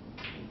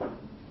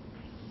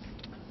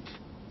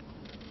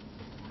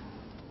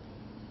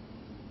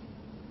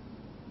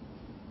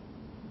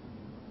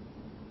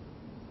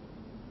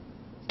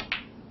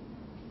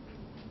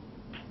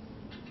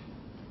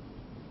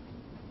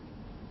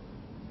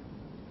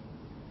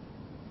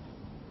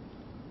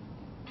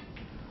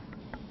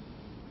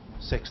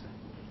 $60.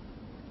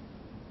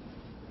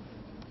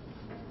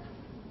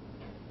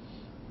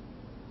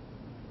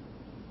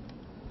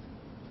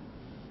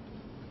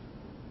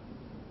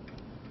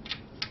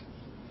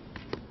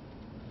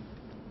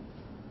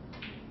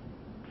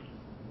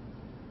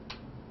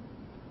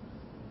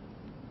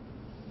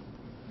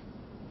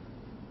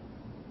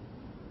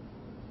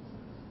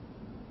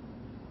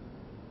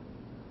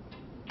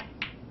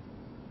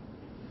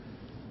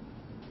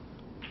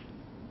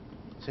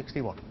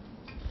 $61.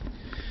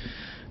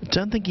 I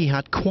don't think he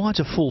had quite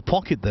a full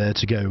pocket there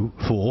to go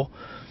for.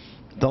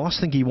 The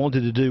last thing he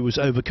wanted to do was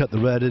overcut the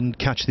red and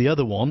catch the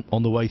other one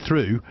on the way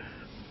through.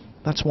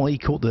 That's why he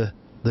caught the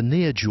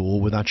near jaw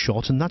with that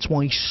shot, and that's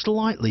why he's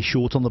slightly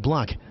short on the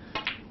black.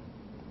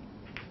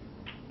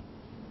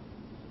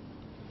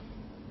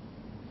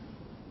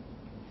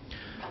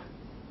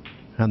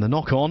 And the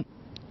knock on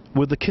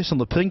with the kiss on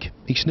the pink,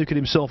 he snookered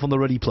himself on the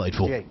red he played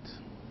for. 58.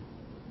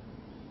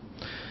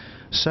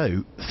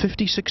 So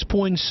 56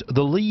 points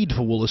the lead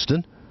for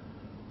Woollaston,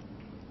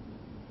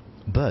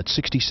 but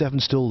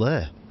 67 still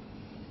there.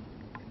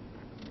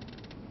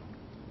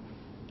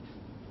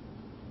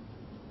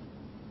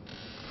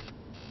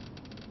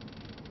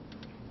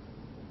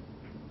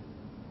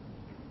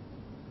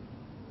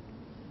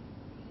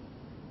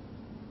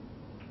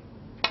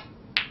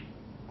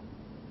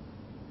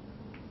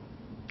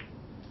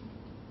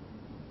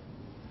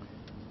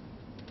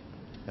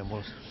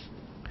 Woollaston.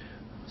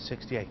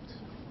 68.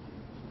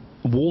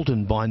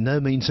 Walden by no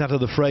means out of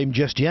the frame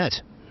just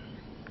yet.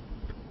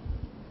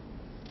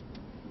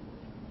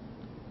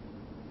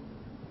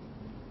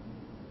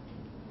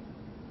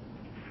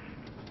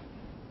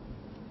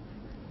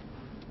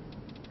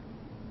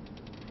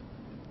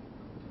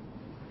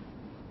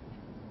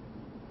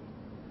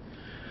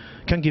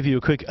 Can give you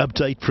a quick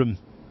update from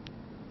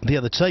the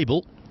other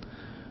table.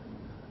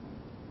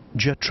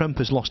 Judd Trump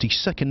has lost his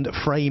second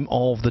frame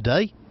of the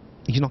day.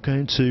 He's not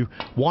going to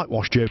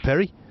whitewash Joe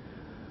Perry,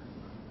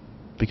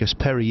 because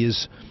Perry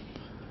is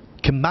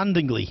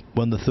commandingly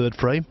won the third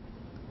frame.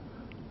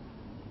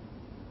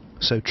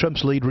 So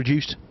Trump's lead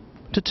reduced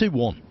to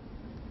 2-1.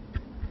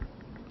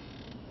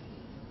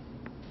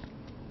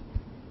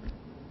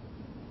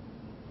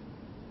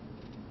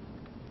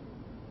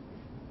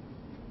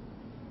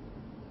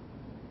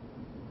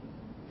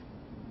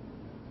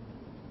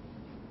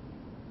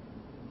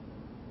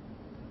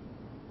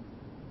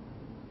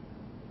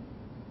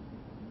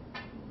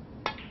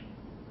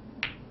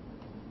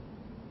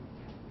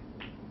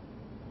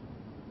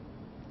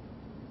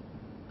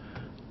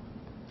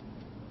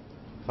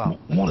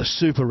 What a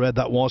super red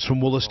that was from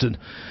Woollaston.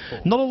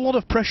 Not a lot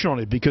of pressure on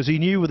it, because he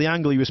knew with the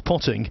angle he was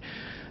potting,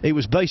 it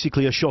was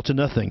basically a shot to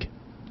nothing.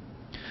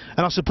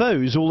 And I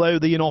suppose, although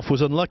the in-off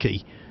was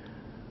unlucky,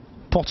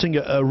 potting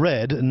a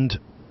red and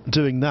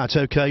doing that,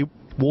 okay,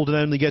 Walden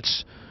only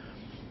gets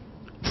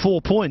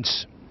 4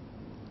 points.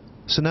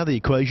 So now the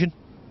equation,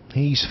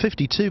 he's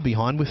 52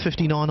 behind with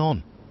 59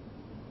 on.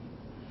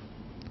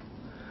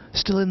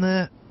 Still in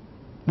there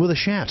with a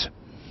shout.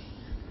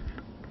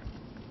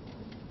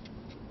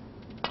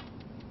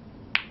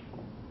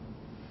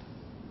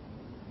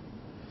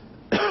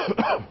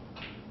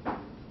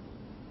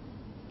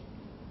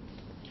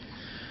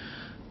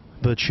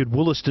 But should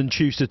Woollaston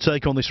choose to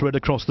take on this red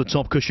across the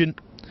top cushion,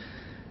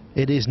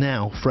 it is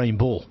now frame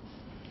ball.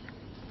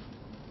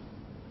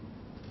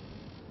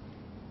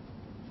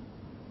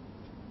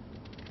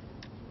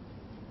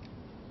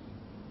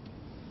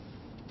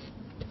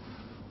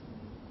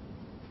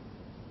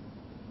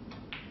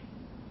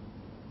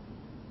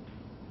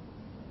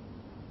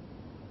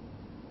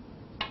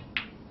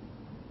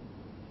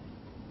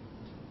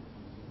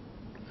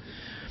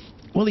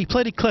 Well, he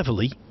played it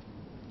cleverly,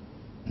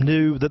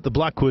 knew that the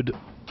black would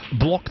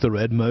block the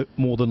red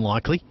more than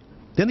likely.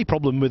 The only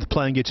problem with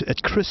playing it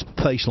at crisp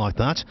pace like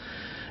that,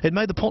 it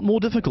made the pot more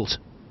difficult.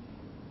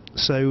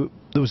 So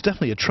there was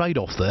definitely a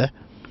trade-off there.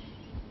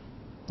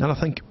 And I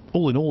think,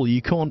 all in all,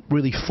 you can't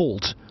really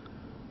fault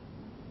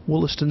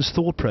Woollaston's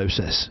thought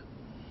process.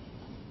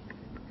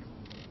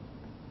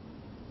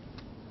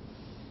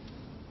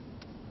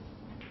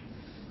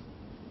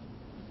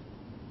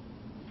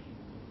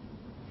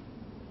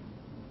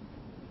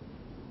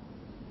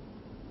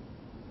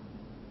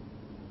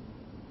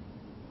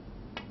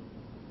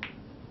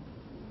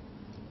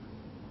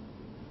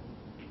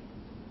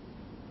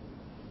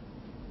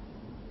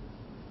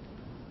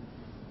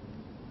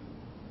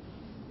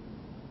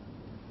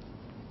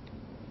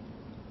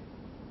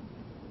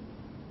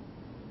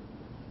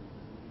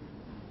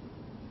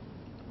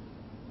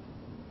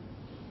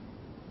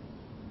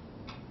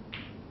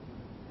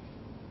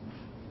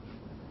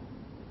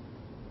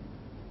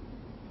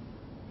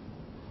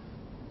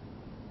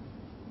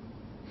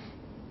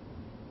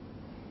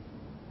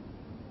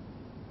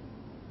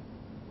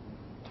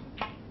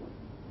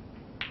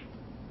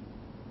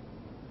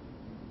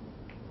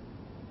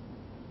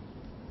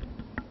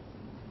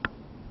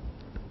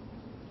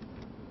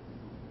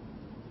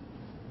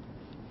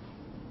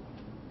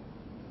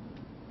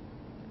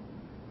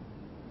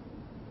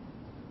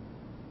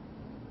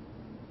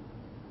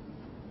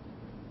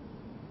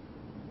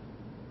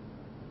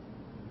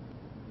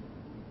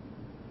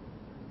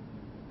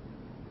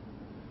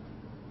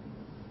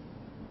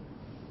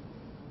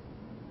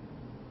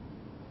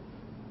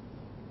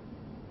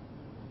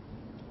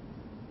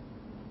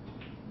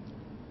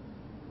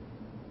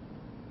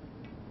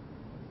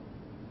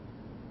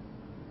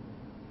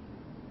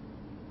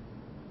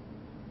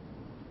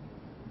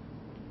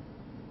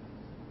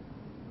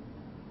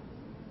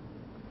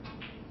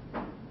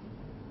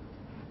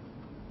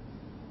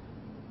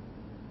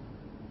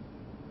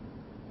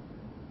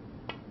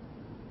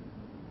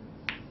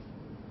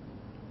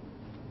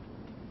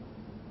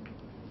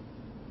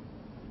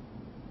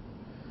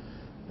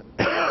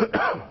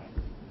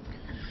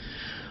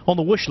 On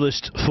the wish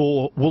list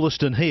for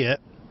Woollaston here,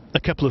 a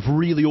couple of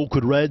really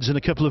awkward reds and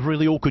a couple of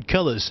really awkward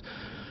colours.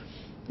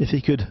 If he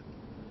could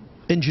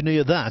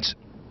engineer that,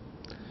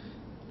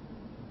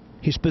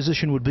 his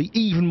position would be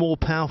even more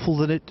powerful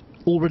than it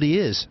already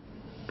is.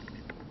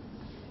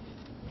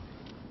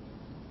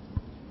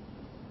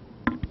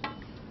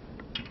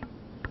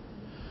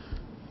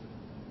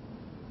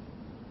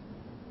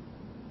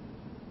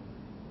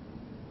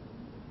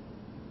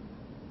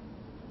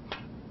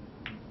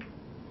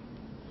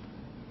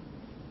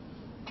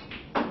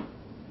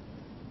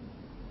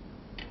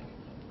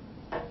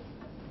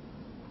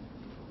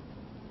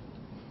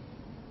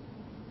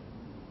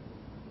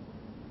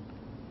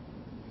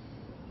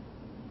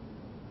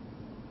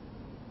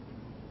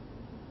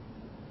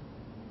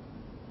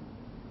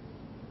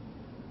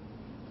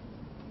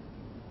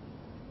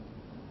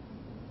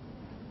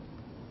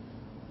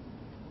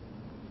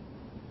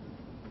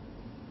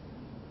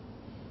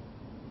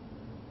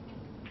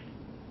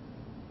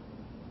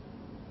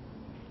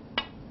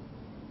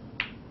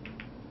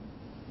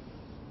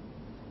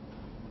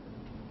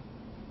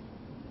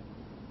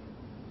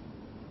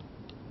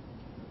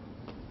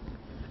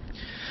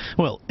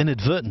 Well,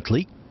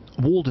 inadvertently,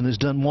 Walden has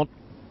done what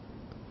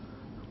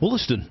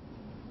Woollaston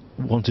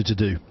wanted to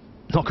do.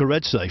 Knock a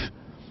red safe.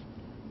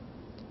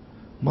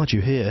 Mind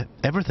you, here,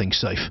 everything's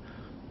safe.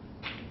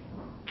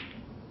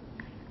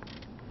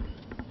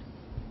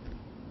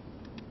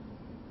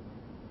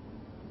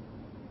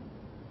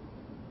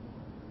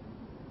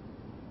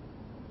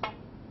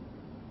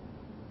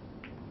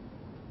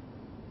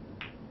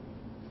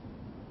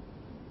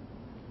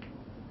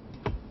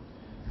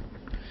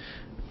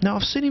 Now,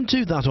 I've seen him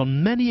do that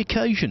on many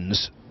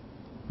occasions,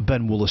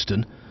 Ben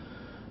Woollaston.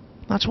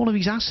 That's one of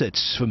his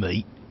assets for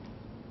me.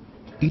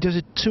 He does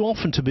it too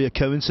often to be a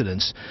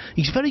coincidence.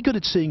 He's very good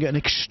at seeing an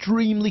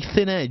extremely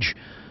thin edge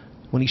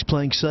when he's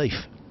playing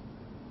safe.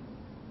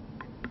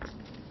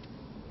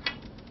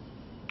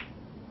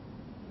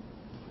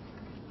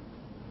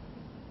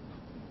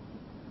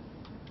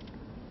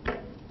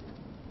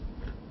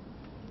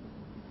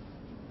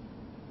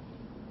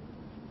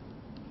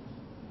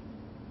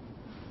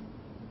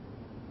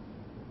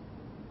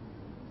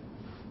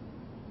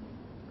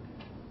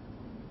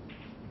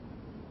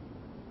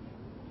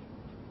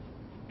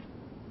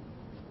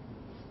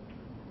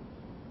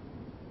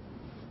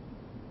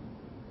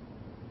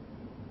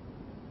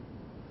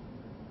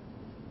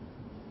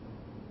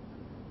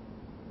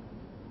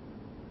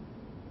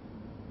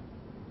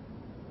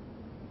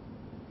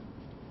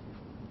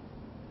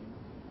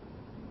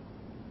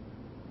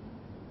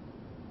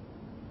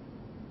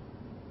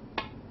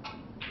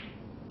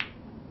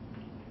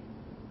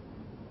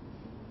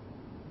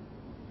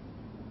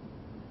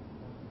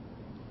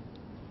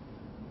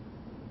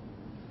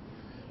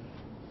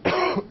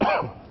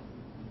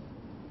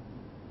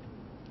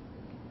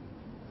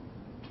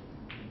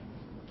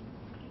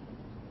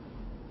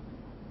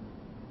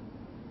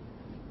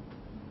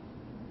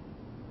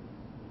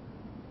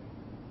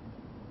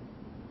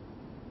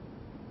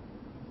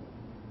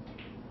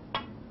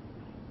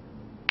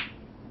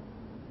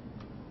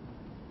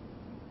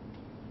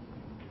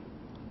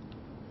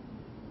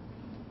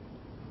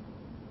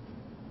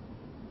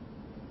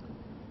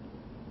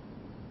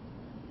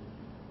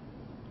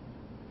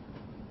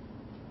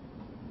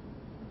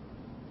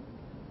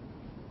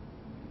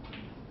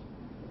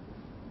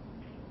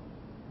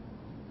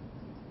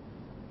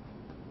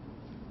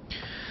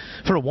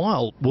 For a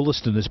while,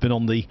 Woollaston has been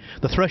on the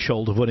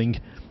threshold of winning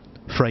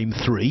frame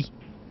 3.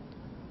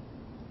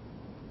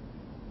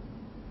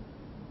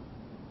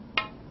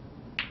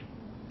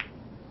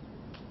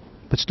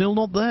 But still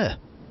not there.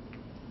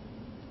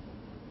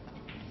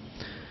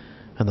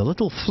 And the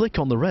little flick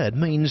on the red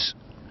means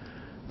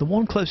the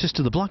one closest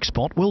to the black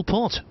spot will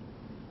pot.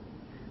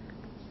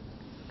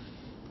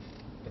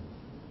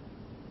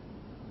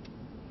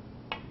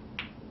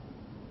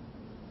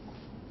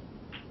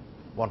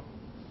 One.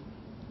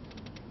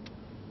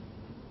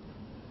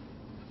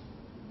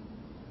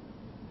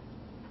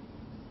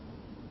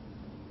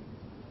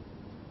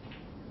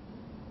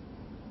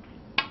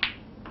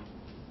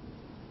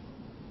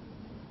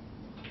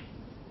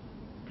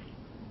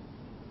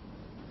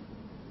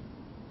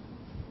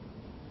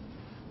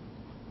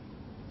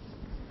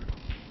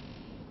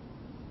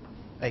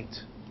 Eight.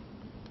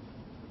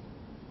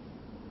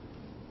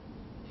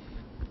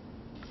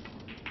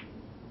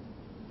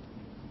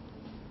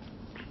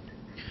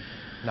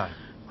 Nine.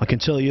 I can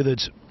tell you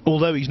that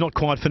although he's not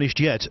quite finished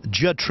yet,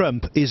 Judd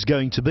Trump is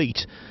going to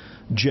beat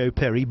Joe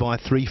Perry by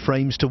 3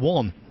 frames to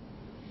 1.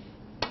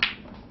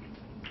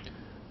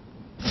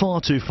 Far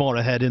too far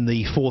ahead in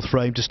the 4th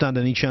frame to stand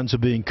any chance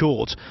of being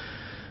caught.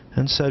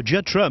 And so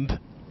Judd Trump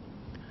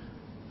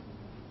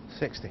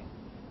 60.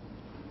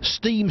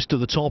 steams to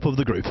the top of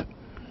the group.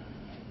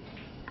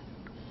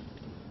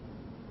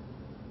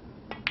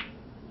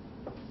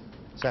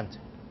 Empty.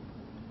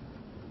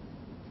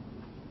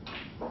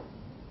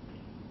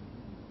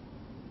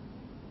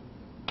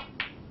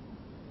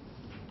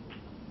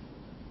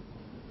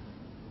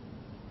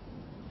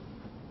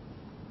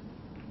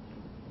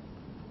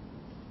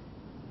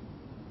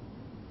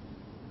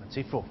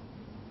 C4.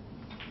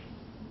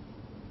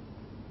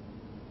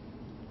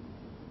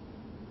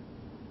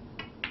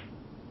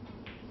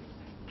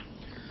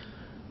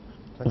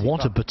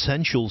 What a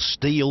potential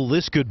steal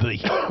this could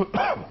be.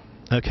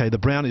 Okay, the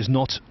brown is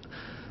not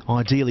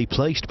ideally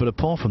placed, but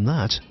apart from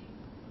that,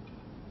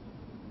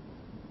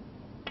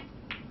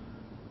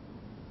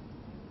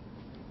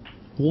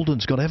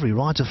 Walden's got every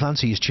right to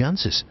fancy his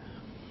chances.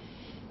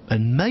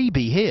 And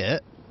maybe here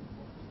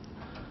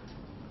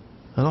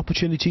an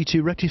opportunity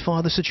to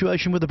rectify the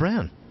situation with the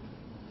brown.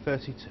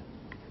 32.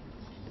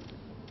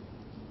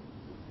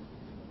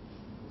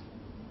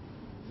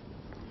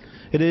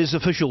 It is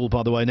official,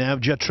 by the way, now.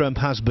 Judd Trump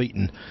has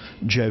beaten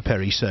Joe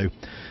Perry, so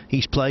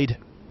he's played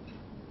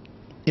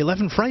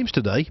 11 frames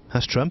today,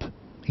 has Trump.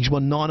 He's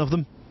won 9 of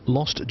them,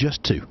 lost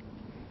just 2.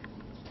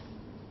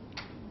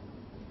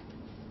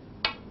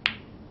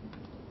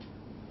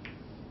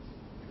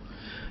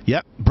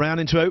 Yep, brown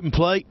into open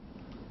play.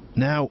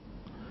 Now,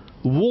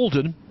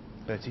 Walden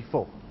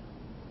 34.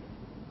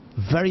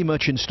 very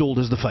much installed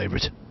as the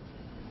favourite.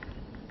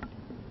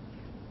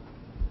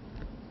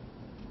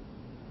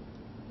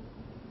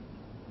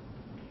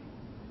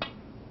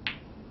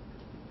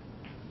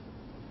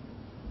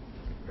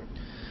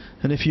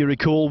 And if you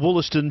recall,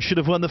 Woollaston should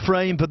have won the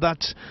frame, but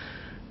that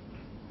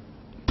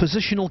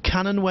positional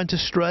cannon went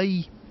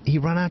astray. He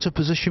ran out of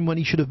position when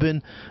he should have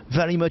been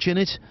very much in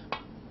it.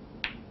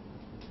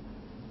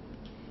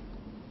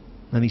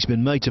 And he's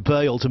been made to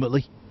pay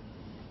ultimately.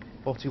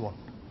 41.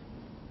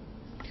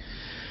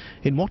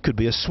 In what could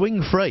be a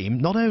swing frame,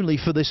 not only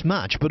for this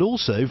match, but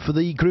also for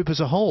the group as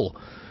a whole.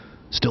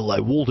 Still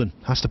though, Walden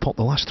has to pot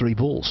the last 3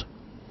 balls.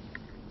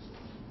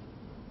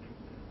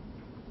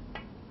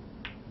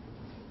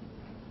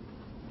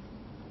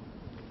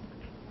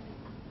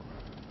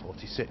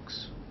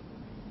 .46.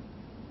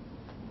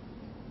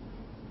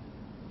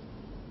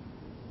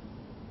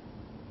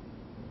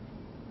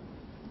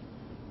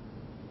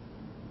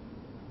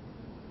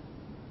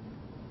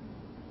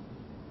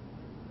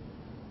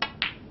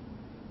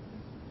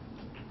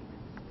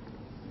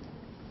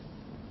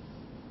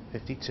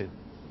 .52.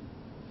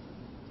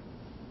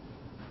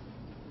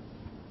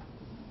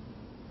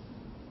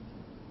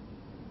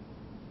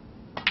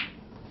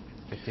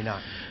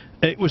 .59.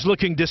 It was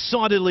looking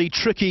decidedly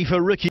tricky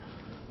for Ricky.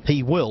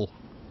 He will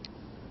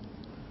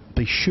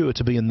be sure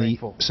to be in the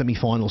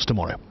semi-finals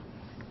tomorrow.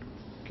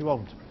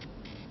 Walden.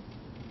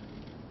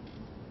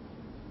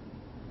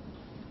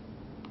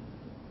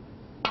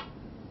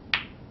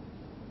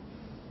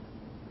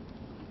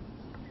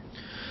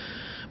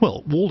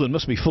 Well, Walden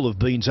must be full of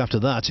beans after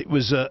that. It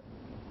was a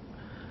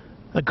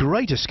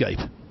great escape.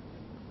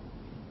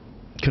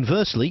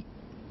 Conversely,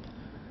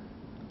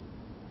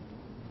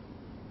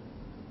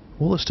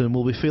 Woollaston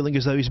will be feeling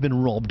as though he's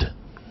been robbed.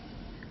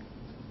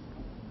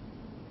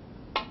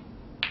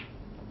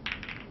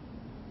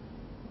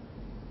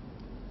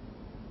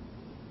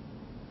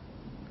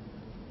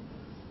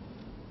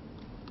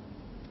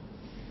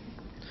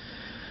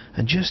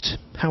 And just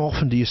how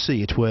often do you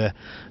see it where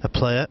a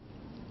player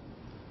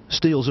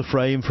steals a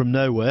frame from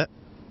nowhere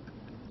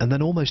and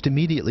then almost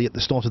immediately at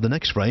the start of the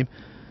next frame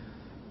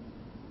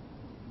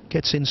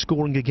gets in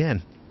scoring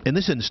again? In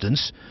this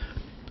instance,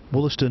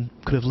 Woollaston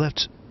could have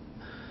left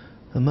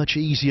a much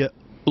easier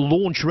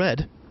launch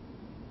red.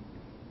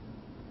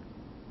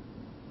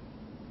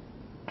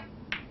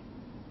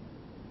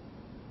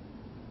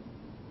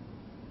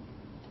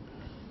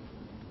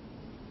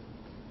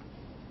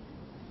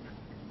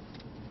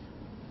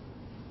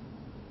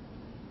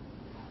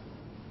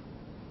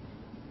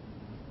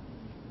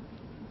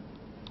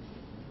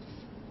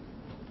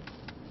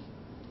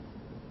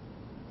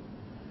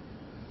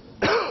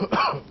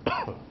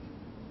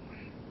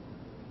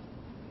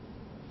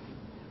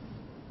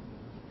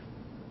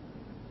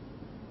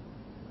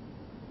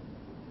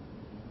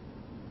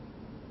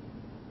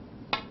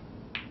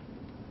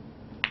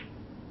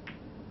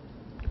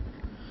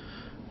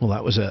 Well,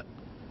 that was a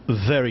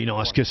very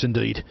nice kiss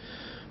indeed.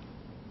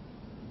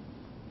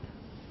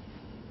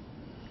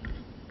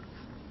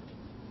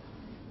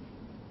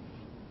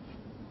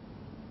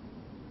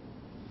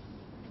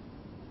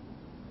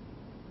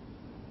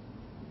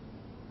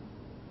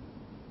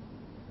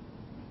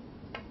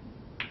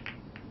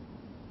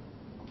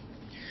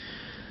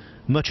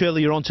 Much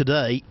earlier on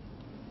today,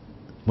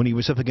 when he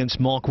was up against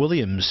Mark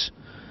Williams,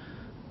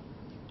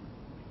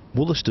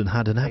 Woollaston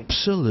had an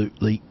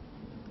absolutely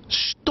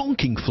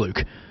stonking fluke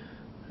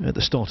at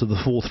the start of the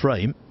 4th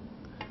frame.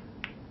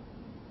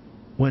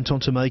 Went on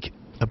to make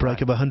a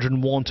break of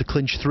 101 to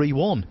clinch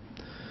 3-1.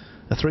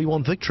 A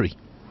 3-1 victory.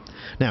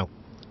 Now,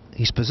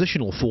 his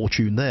positional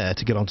fortune there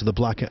to get onto the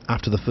black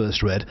after the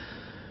first red,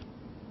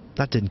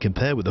 that didn't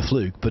compare with the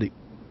fluke, but it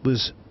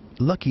was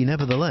lucky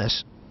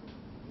nevertheless.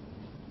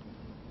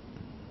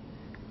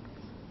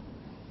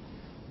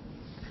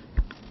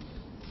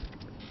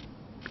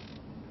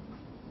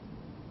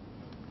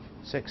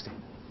 .60.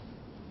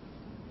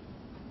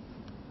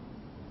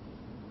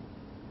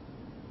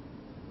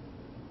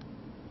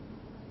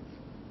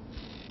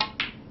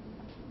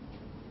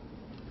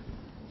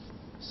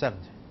 .70.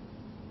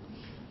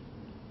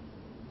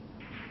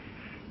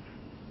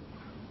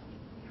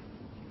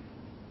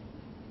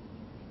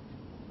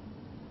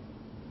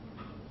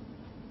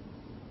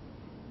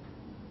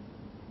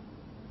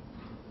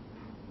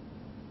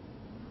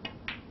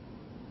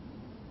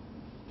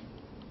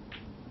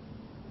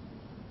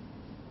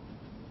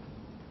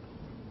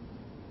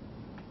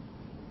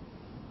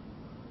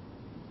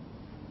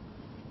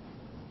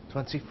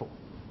 .24.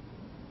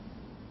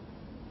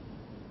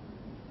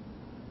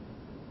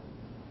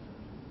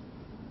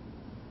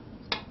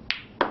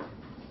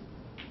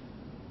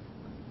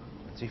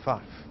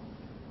 .25.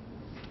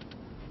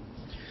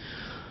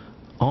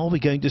 Are we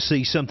going to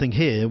see something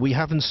here we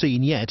haven't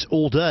seen yet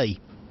all day?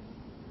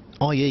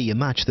 I.e. a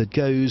match that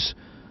goes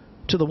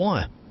to the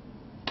wire.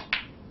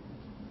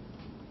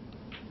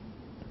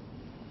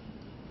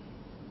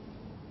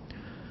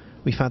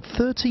 We've had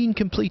 13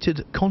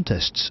 completed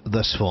contests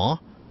thus far.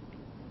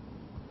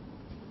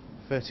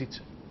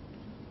 32.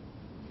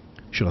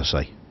 Should I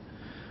say?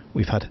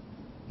 We've had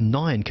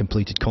 9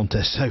 completed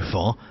contests so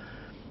far.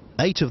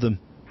 8 of them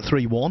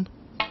 3-1,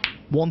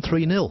 1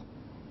 3-0.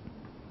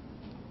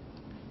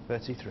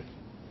 33.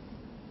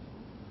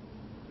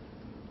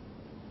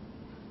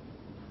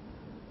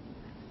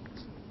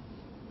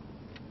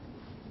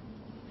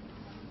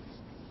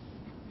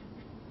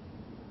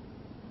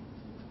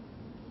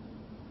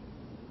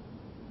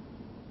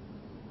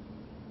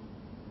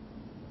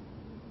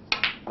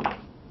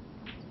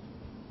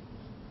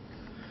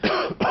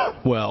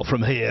 Well,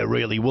 from here,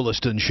 really,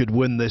 Woollaston should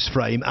win this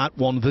frame at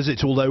one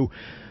visit, although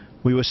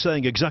we were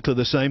saying exactly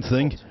the same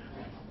thing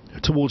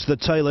towards the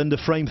tail end of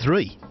frame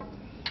 3.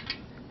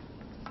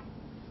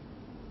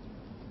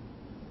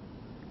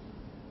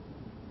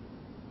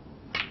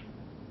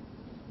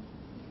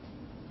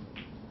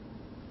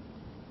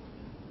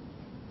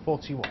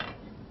 $41.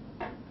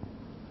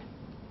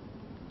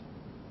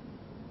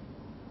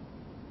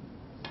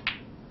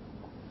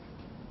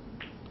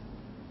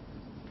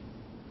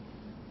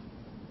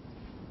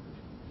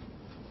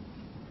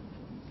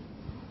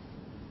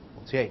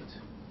 $48.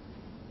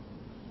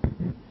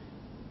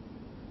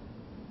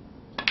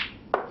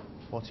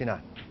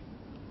 49.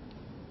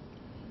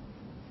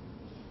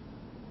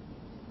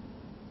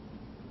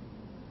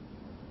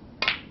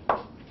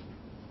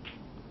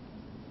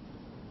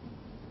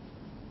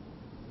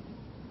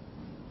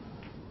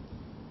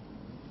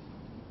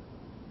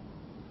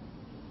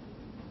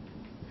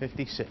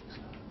 $56.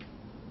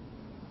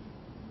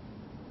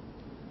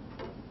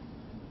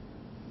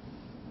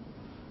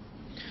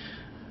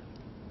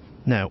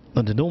 Now,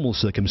 under normal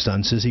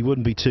circumstances, he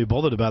wouldn't be too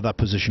bothered about that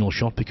positional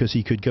shot because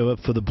he could go up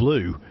for the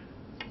blue.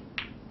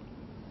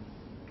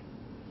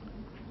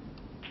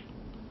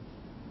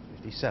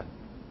 57.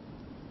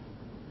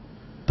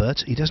 But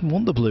he doesn't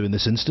want the blue in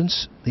this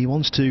instance. He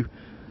wants to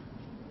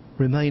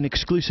remain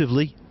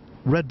exclusively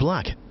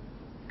red-black.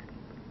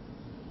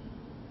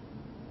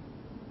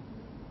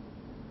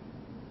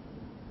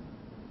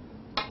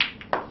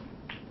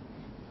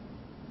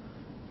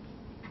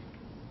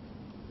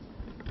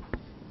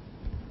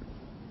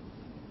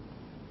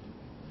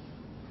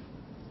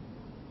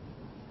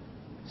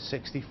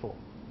 $64.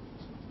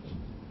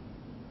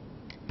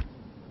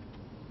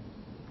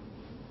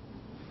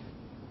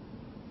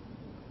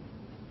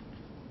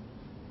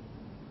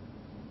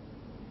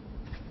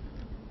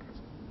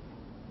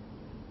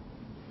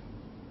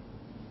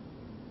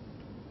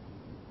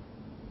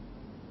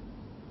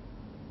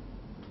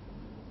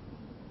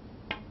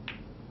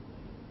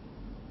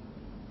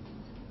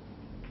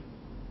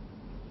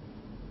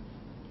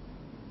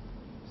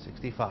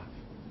 $65.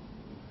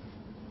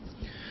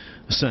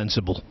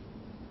 Sensible.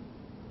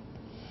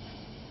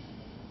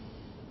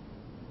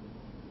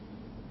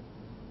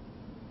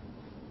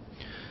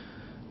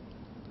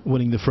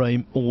 Winning the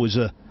frame always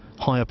a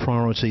higher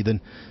priority than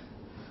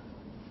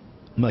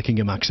making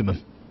a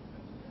maximum.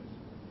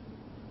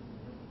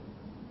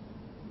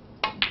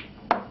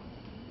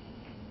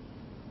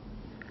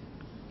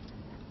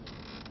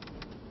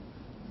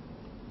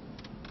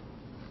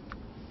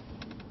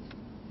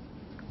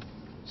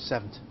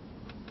 $70.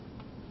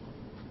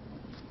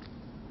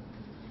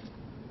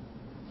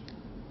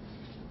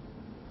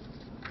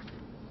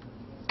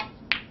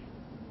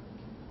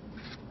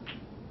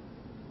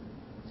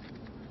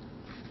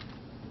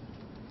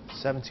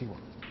 $71.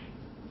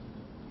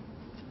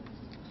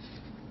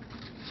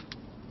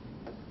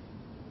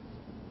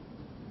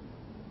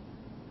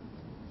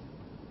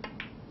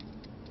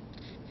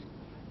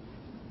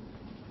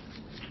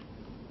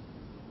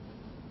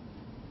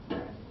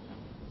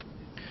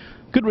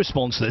 Good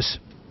response, this.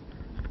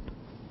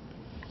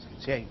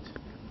 78.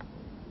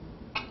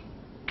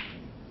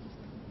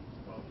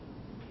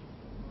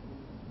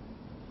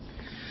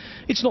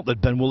 It's not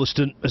that Ben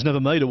Woollaston has never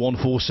made a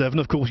 147.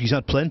 Of course, he's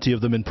had plenty of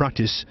them in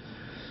practice,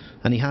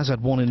 and he has had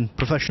one in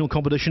professional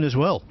competition as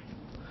well.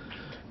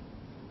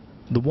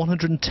 The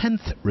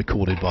 110th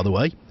recorded, by the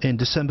way, in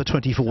December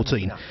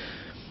 2014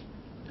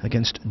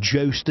 against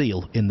Joe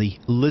Steele in the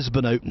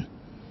Lisbon Open.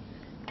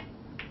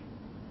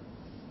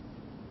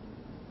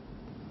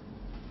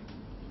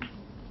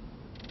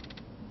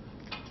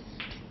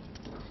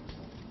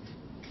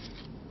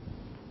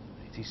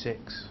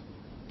 $86.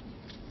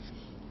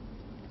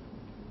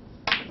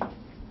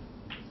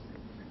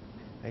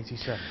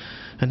 87.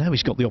 And now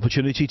he's got the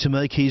opportunity to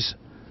make his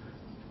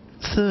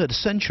 3rd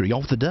century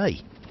of the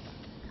day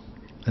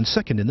and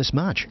 2nd in this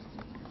match.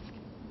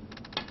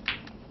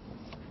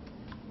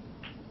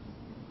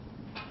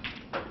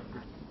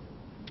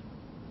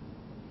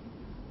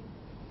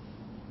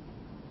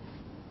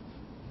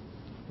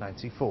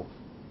 $94.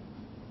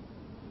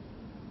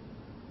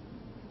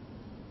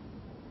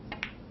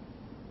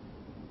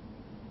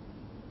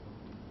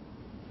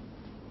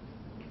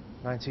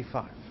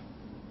 $95.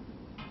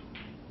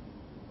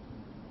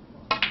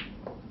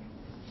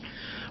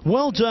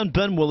 Well done,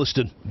 Ben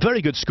Woollaston.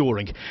 Very good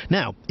scoring.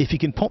 Now, if he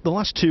can pop the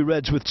last 2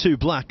 reds with 2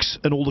 blacks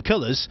and all the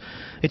colours,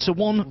 it's a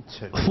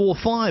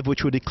 145,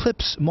 which would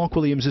eclipse Mark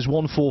Williams's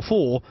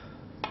 144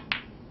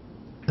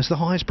 as the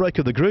highest break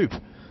of the group.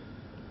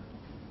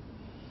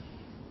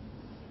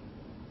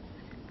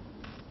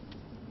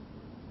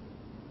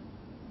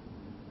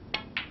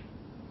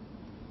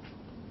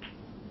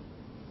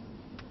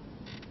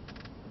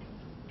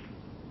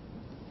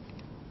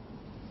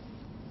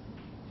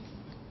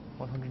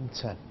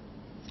 $110.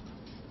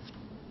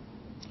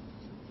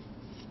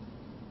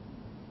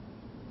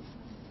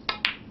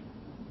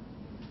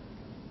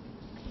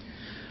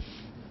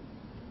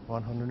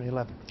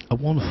 $111. A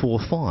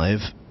 145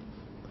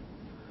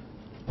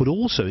 would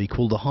also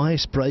equal the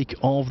highest break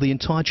of the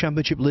entire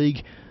Championship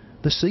League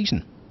this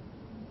season.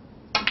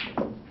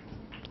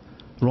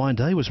 Ryan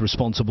Day was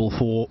responsible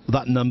for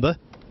that number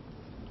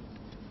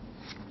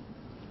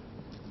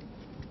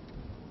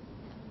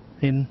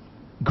in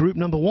group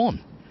number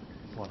 1.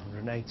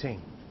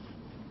 118.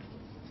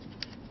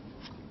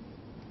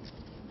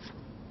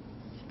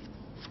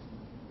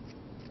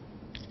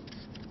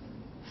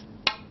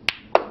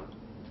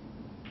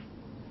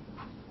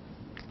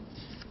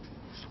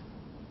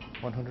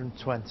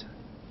 $120.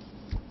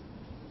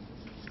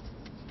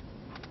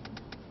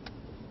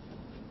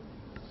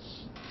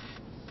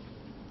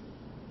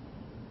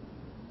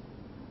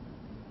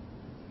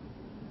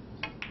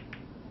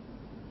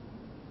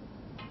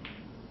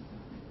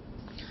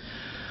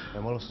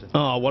 Woollaston.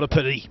 Oh, what a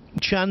pity.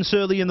 Chance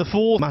early in the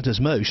 4th matters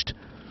most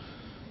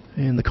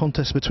in the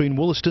contest between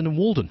Woollaston and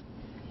Walden.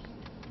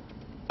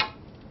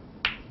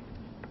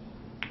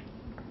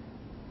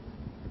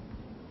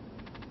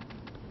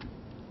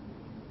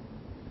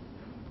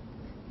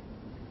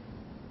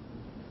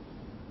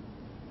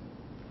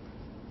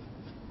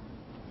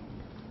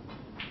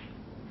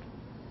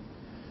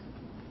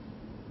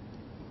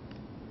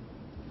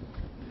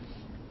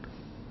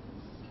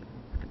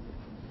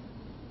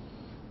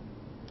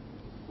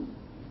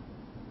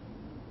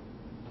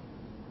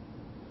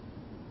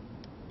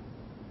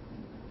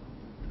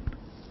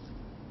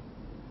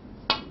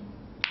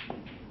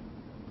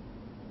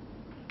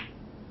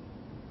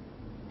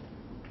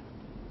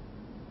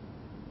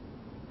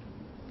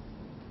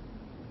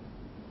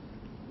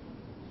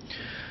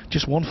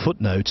 Just one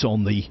footnote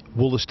on the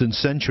Woollaston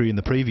century in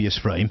the previous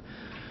frame,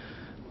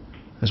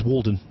 as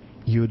Walden,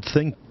 you would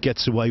think,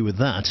 gets away with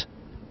that.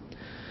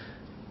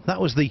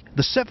 That was the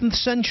 7th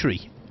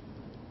century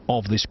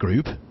of this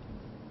group.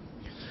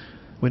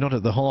 We're not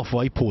at the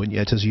halfway point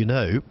yet, as you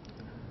know.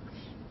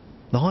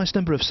 The highest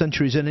number of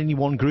centuries in any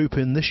one group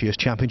in this year's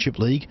Championship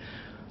League,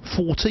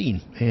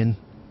 14 in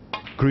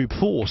Group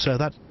 4, so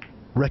that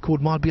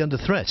record might be under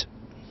threat.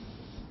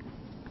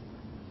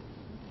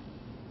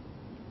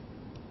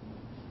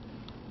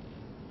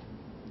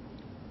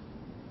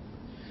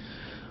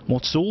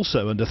 What's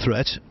also under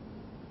threat,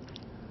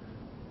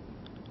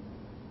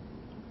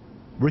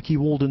 Ricky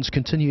Walden's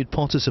continued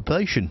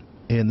participation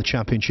in the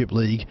Championship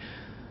League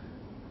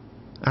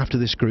after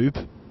this group,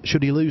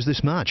 should he lose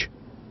this match.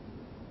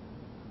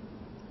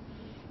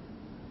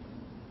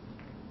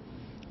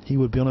 He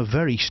would be on a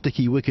very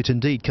sticky wicket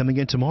indeed coming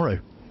in tomorrow.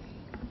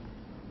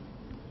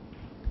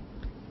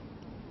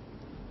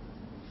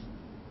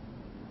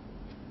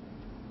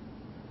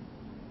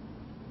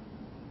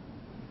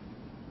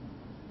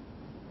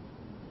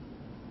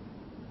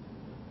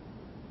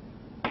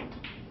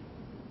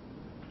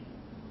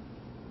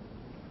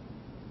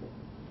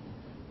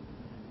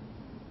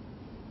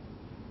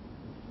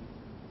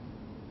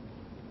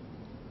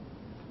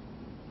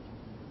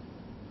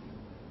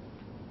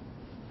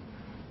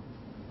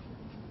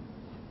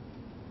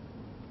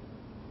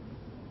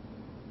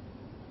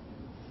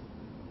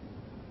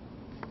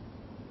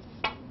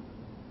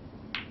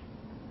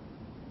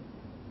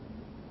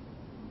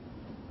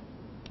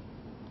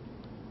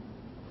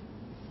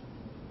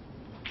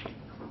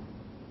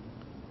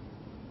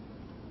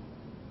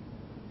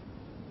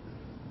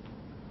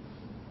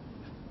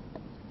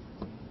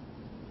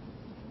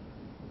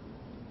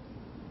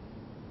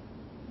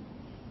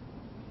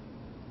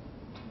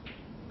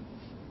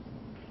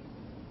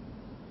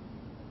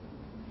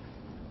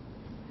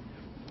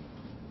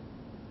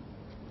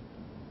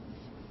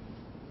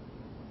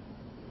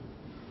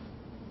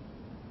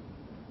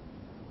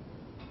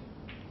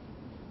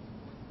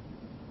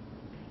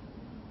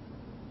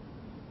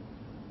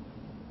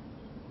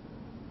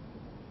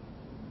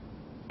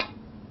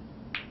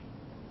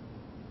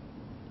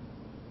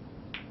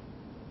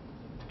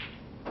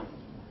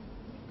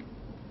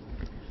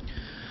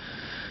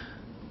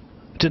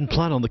 Didn't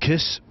plan on the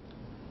kiss.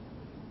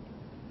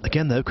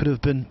 Again, though, could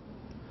have been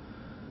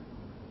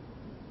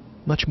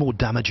much more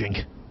damaging.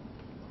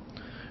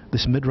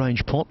 This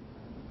mid-range pot,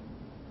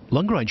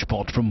 long-range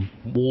pot from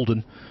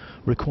Walden,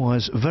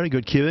 requires very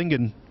good cueing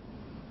and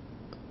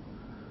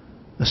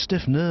a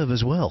stiff nerve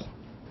as well.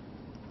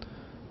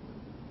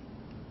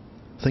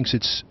 Thinks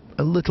it's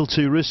a little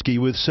too risky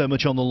with so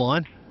much on the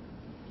line,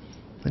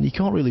 and you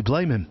can't really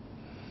blame him.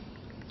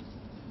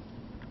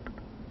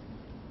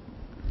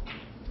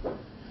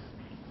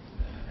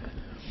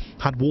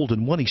 Had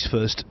Walden won his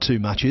first 2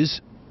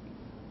 matches,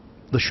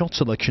 the shot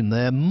selection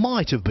there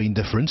might have been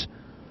different.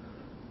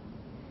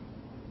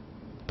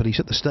 But he's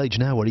at the stage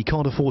now where he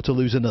can't afford to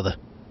lose another.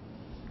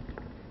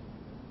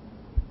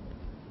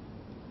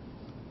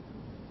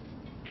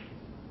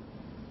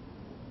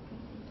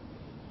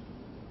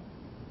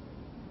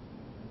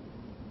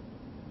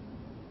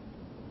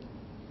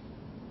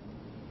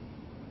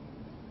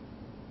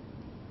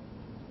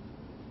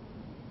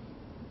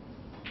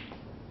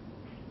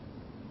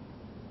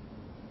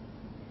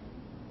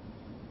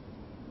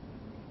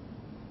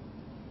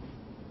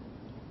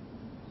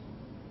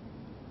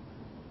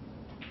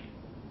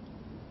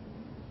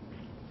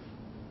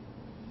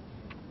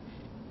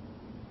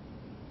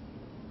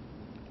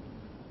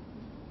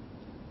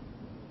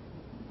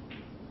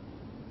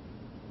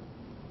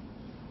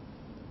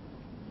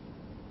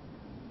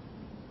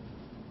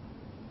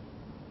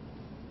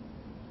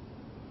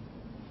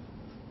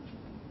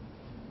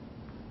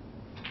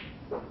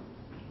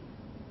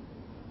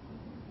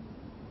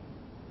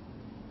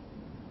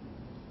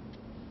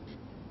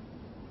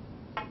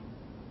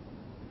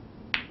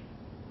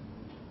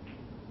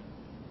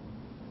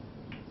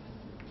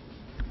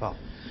 Foul.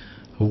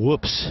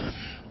 Whoops.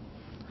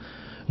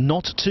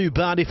 Not too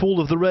bad if all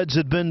of the reds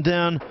had been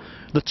down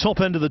the top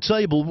end of the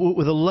table,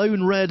 with a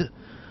lone red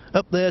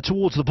up there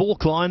towards the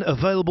baulk line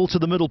available to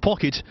the middle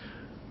pocket.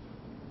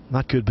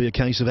 That could be a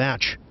case of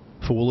ouch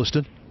for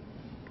Woollaston.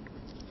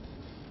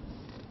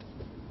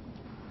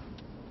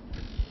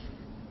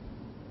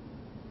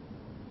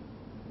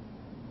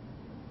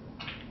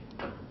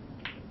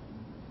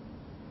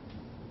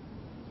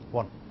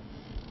 One.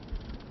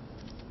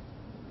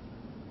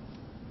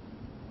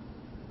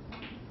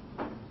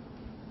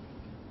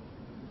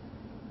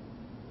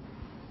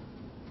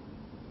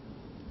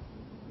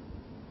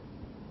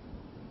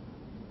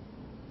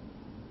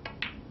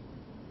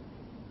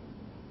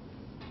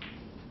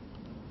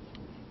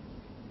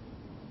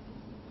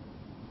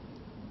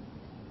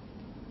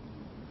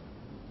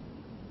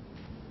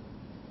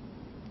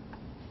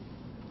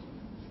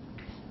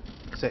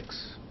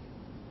 Six.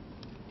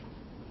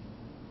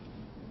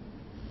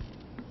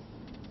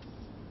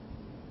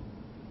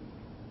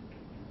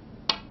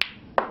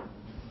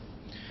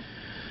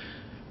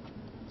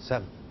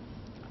 Seven.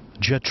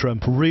 Judd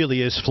Trump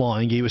really is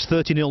flying. He was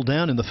 30-0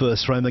 down in the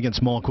first frame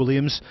against Mark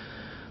Williams,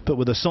 but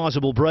with a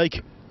sizable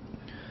break,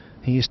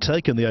 he has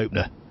taken the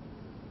opener.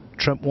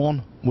 Trump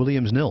 1,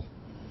 Williams 0.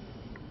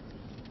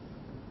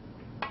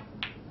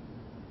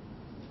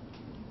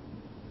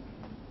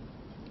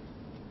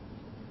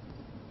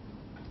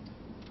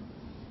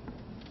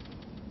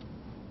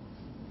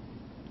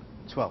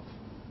 Twelve.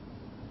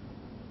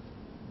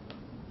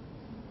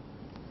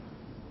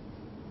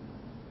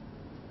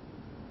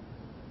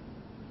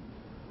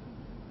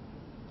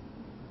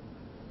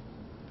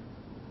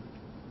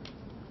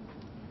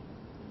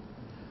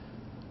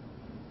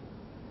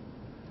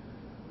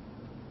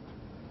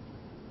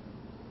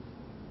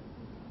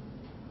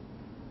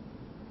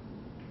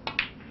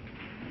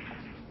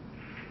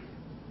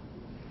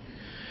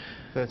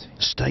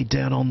 Stayed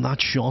down on that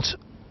shot.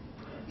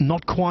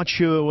 Not quite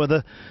sure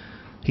whether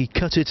he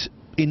cut it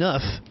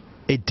enough.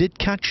 It did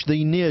catch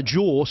the near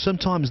jaw.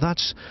 Sometimes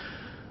that's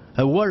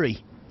a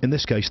worry. In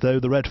this case, though,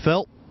 the red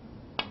fell.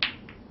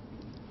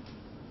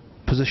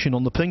 Position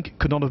on the pink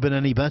could not have been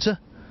any better.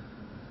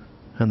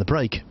 And the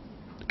break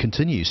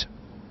continues.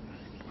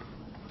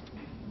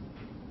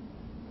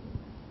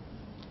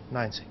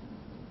 90.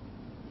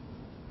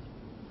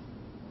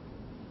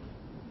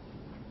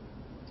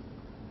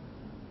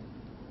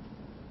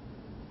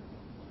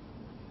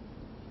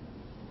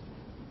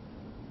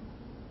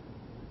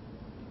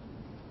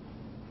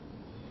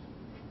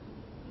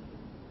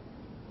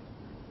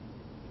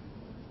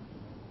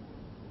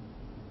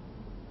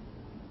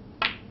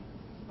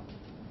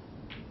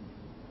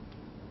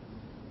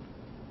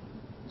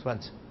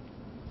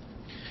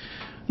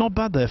 Not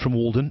bad there from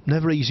Walden.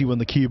 Never easy when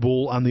the cue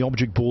ball and the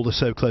object ball are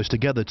so close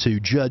together to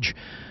judge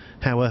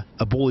how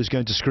a ball is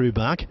going to screw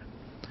back.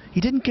 He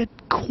didn't get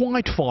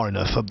quite far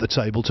enough up the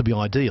table to be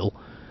ideal,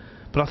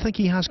 but I think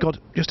he has got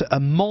just a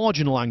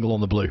marginal angle on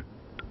the blue.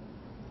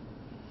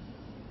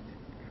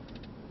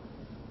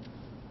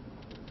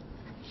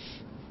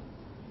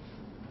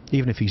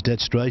 Even if he's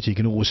dead straight, he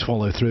can always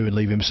follow through and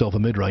leave himself a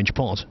mid-range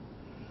pot.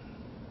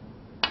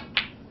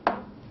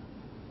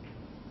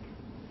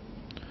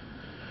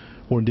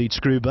 Or indeed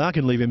screw back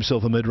and leave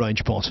himself a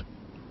mid-range pot.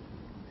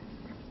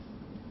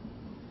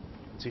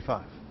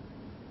 T5.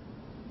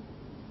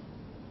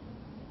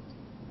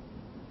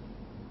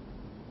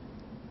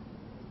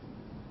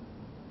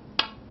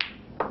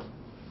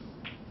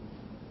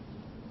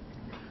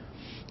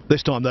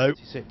 This time, though,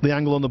 the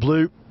angle on the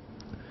blue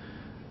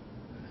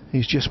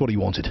is just what he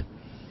wanted.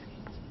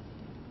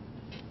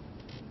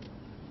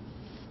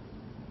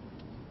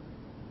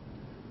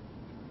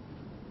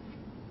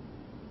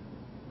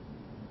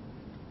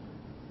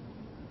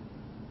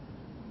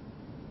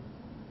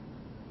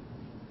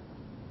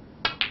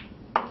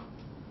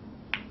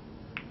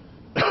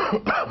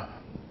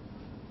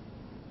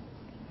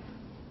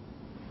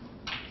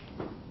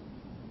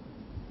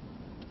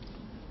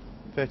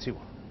 $31.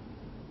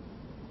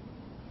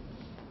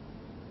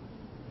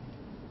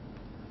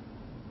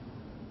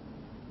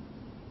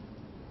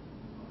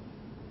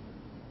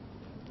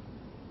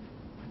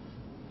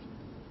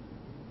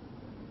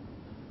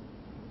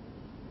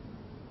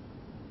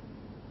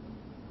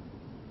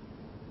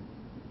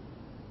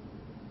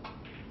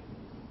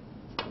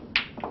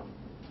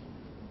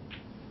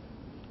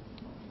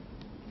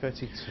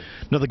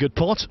 Another good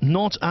pot,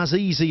 not as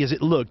easy as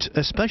it looked,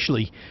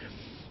 especially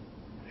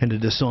in the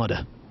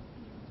decider.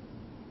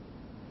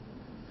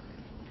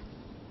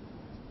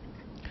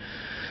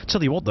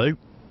 Tell you what though,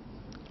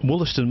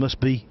 Woollaston must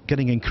be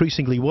getting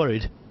increasingly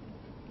worried.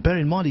 Bear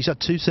in mind he's had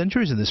 2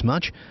 centuries in this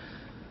match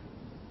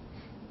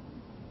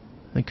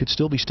and could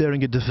still be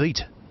staring at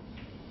defeat.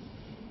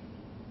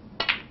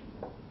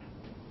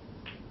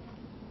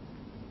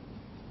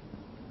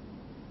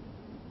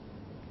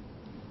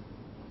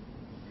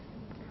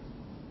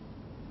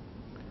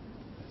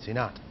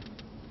 Not.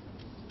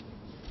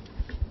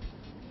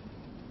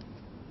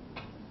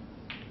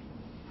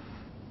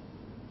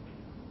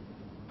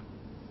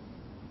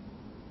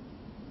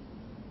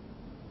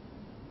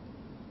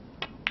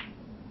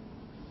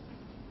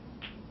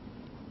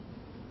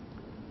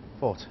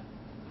 40.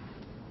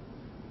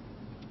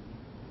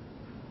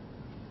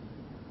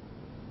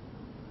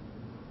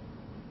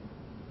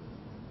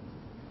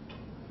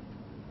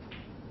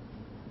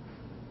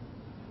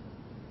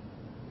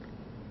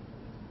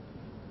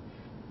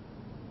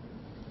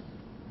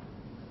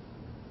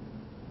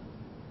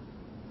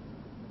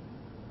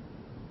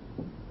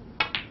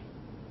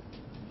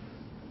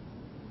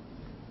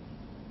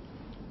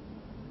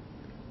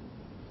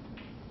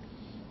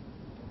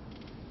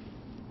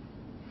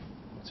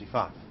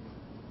 Five.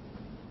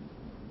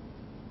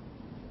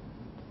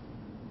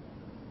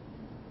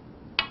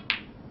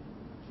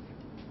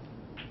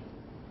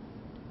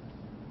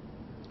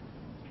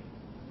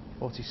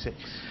 $46.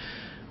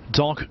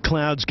 Dark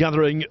clouds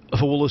gathering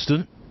for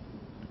Woollaston.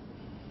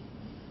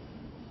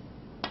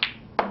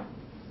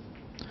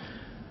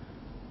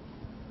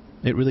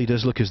 It really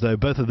does look as though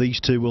both of these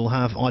two will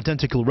have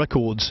identical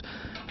records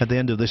at the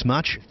end of this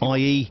match,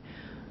 i.e.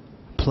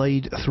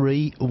 played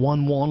 3,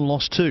 won 1,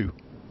 lost 2.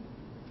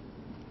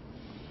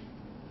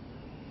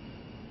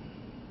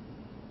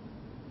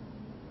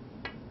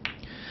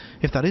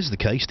 If that is the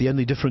case, the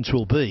only difference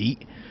will be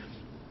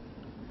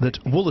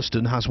that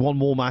Woollaston has one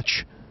more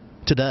match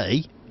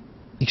today.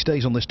 He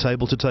stays on this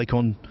table to take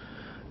on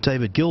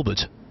David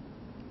Gilbert.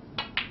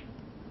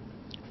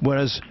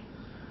 Whereas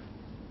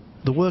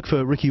the work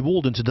for Ricky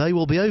Walden today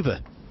will be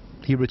over.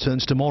 He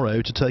returns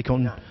tomorrow to take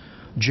on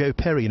Joe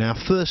Perry in our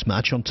first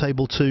match on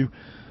table 2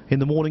 in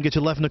the morning at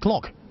 11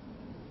 o'clock.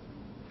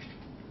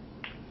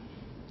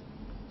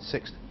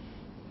 60.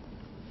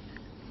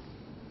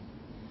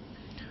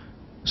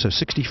 So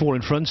 64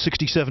 in front,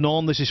 67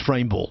 on. This is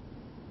frame ball.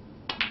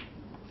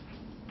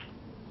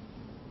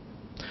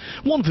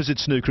 One visit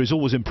snooker is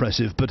always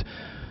impressive, but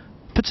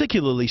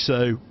particularly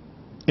so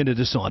in a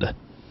decider.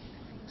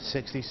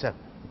 67.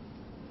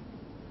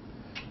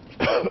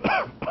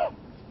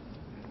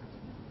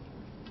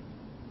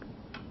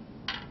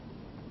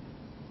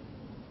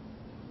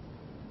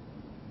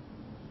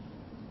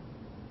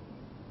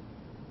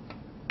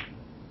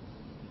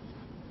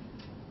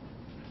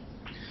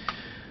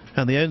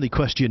 And the only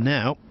question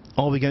now,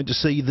 are we going to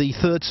see the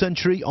third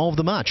century of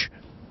the match?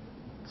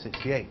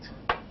 68.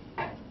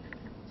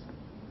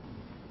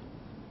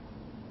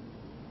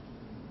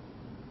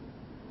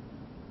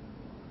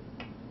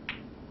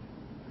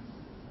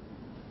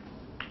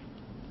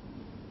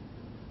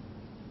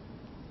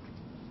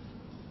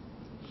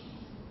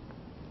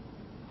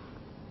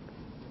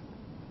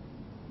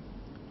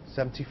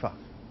 $75.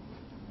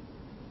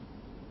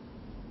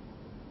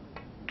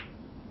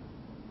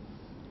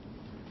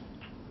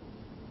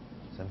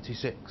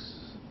 $76.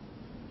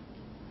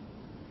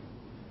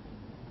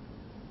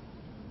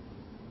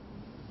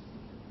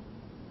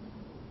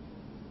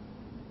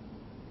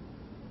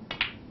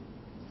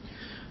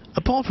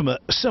 Apart from a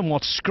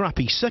somewhat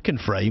scrappy second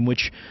frame,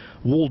 which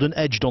Walden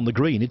edged on the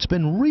green, it's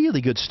been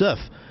really good stuff.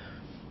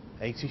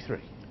 83.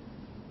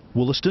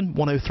 Woollaston,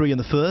 103 in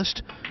the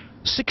first,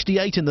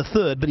 68 in the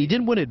third, but he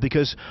didn't win it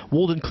because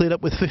Walden cleared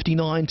up with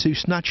 59 to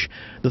snatch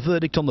the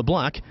verdict on the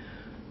black.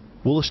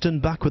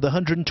 Woollaston back with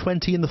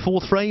 120 in the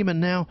fourth frame, and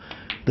now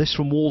this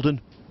from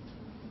Walden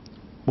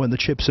when the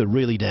chips are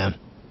really down.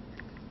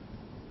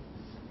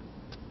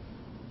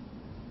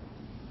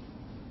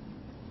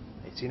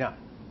 $89.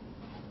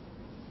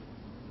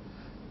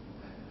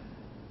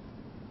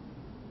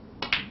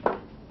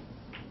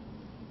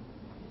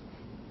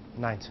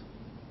 $90.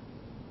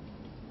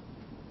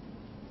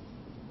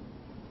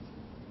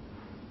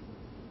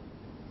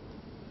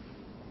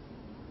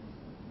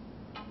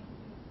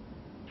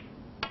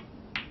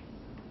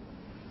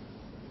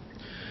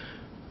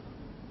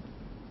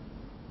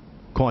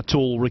 Quite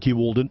tall, Ricky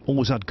Walden,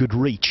 always had good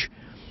reach,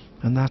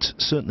 and that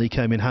certainly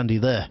came in handy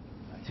there.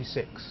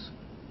 96.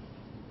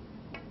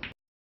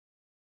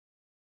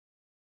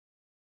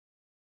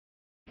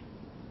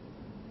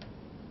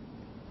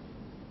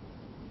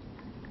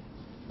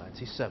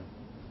 $97.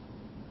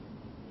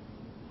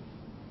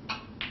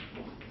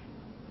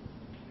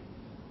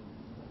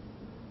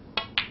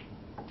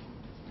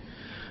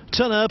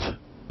 Turn up,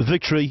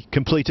 victory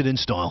completed in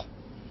style.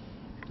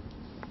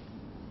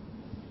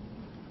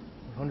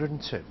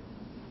 102.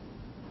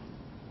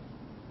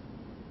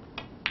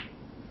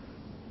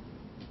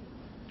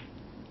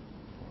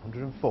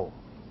 104.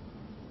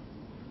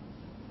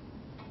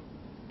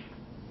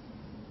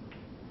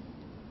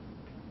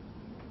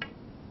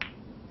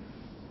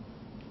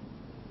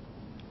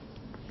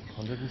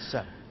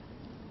 107.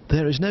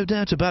 There is no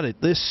doubt about it,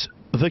 this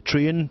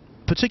victory, and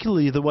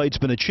particularly the way it's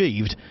been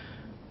achieved,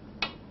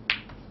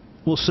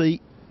 we'll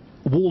see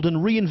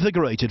Walden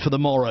reinvigorated for the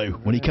morrow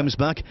when he comes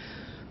back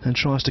and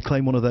tries to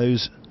claim one of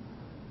those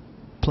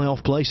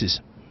playoff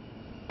places.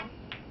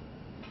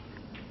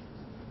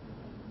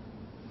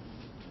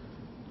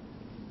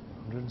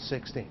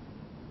 $116.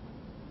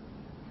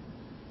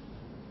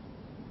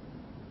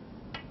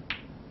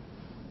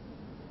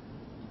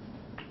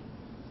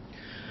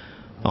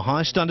 A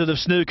high standard of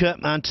snooker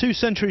and 2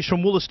 centuries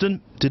from Woollaston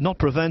did not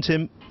prevent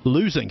him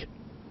losing.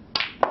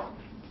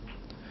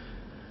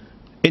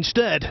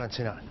 Instead,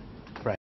 29.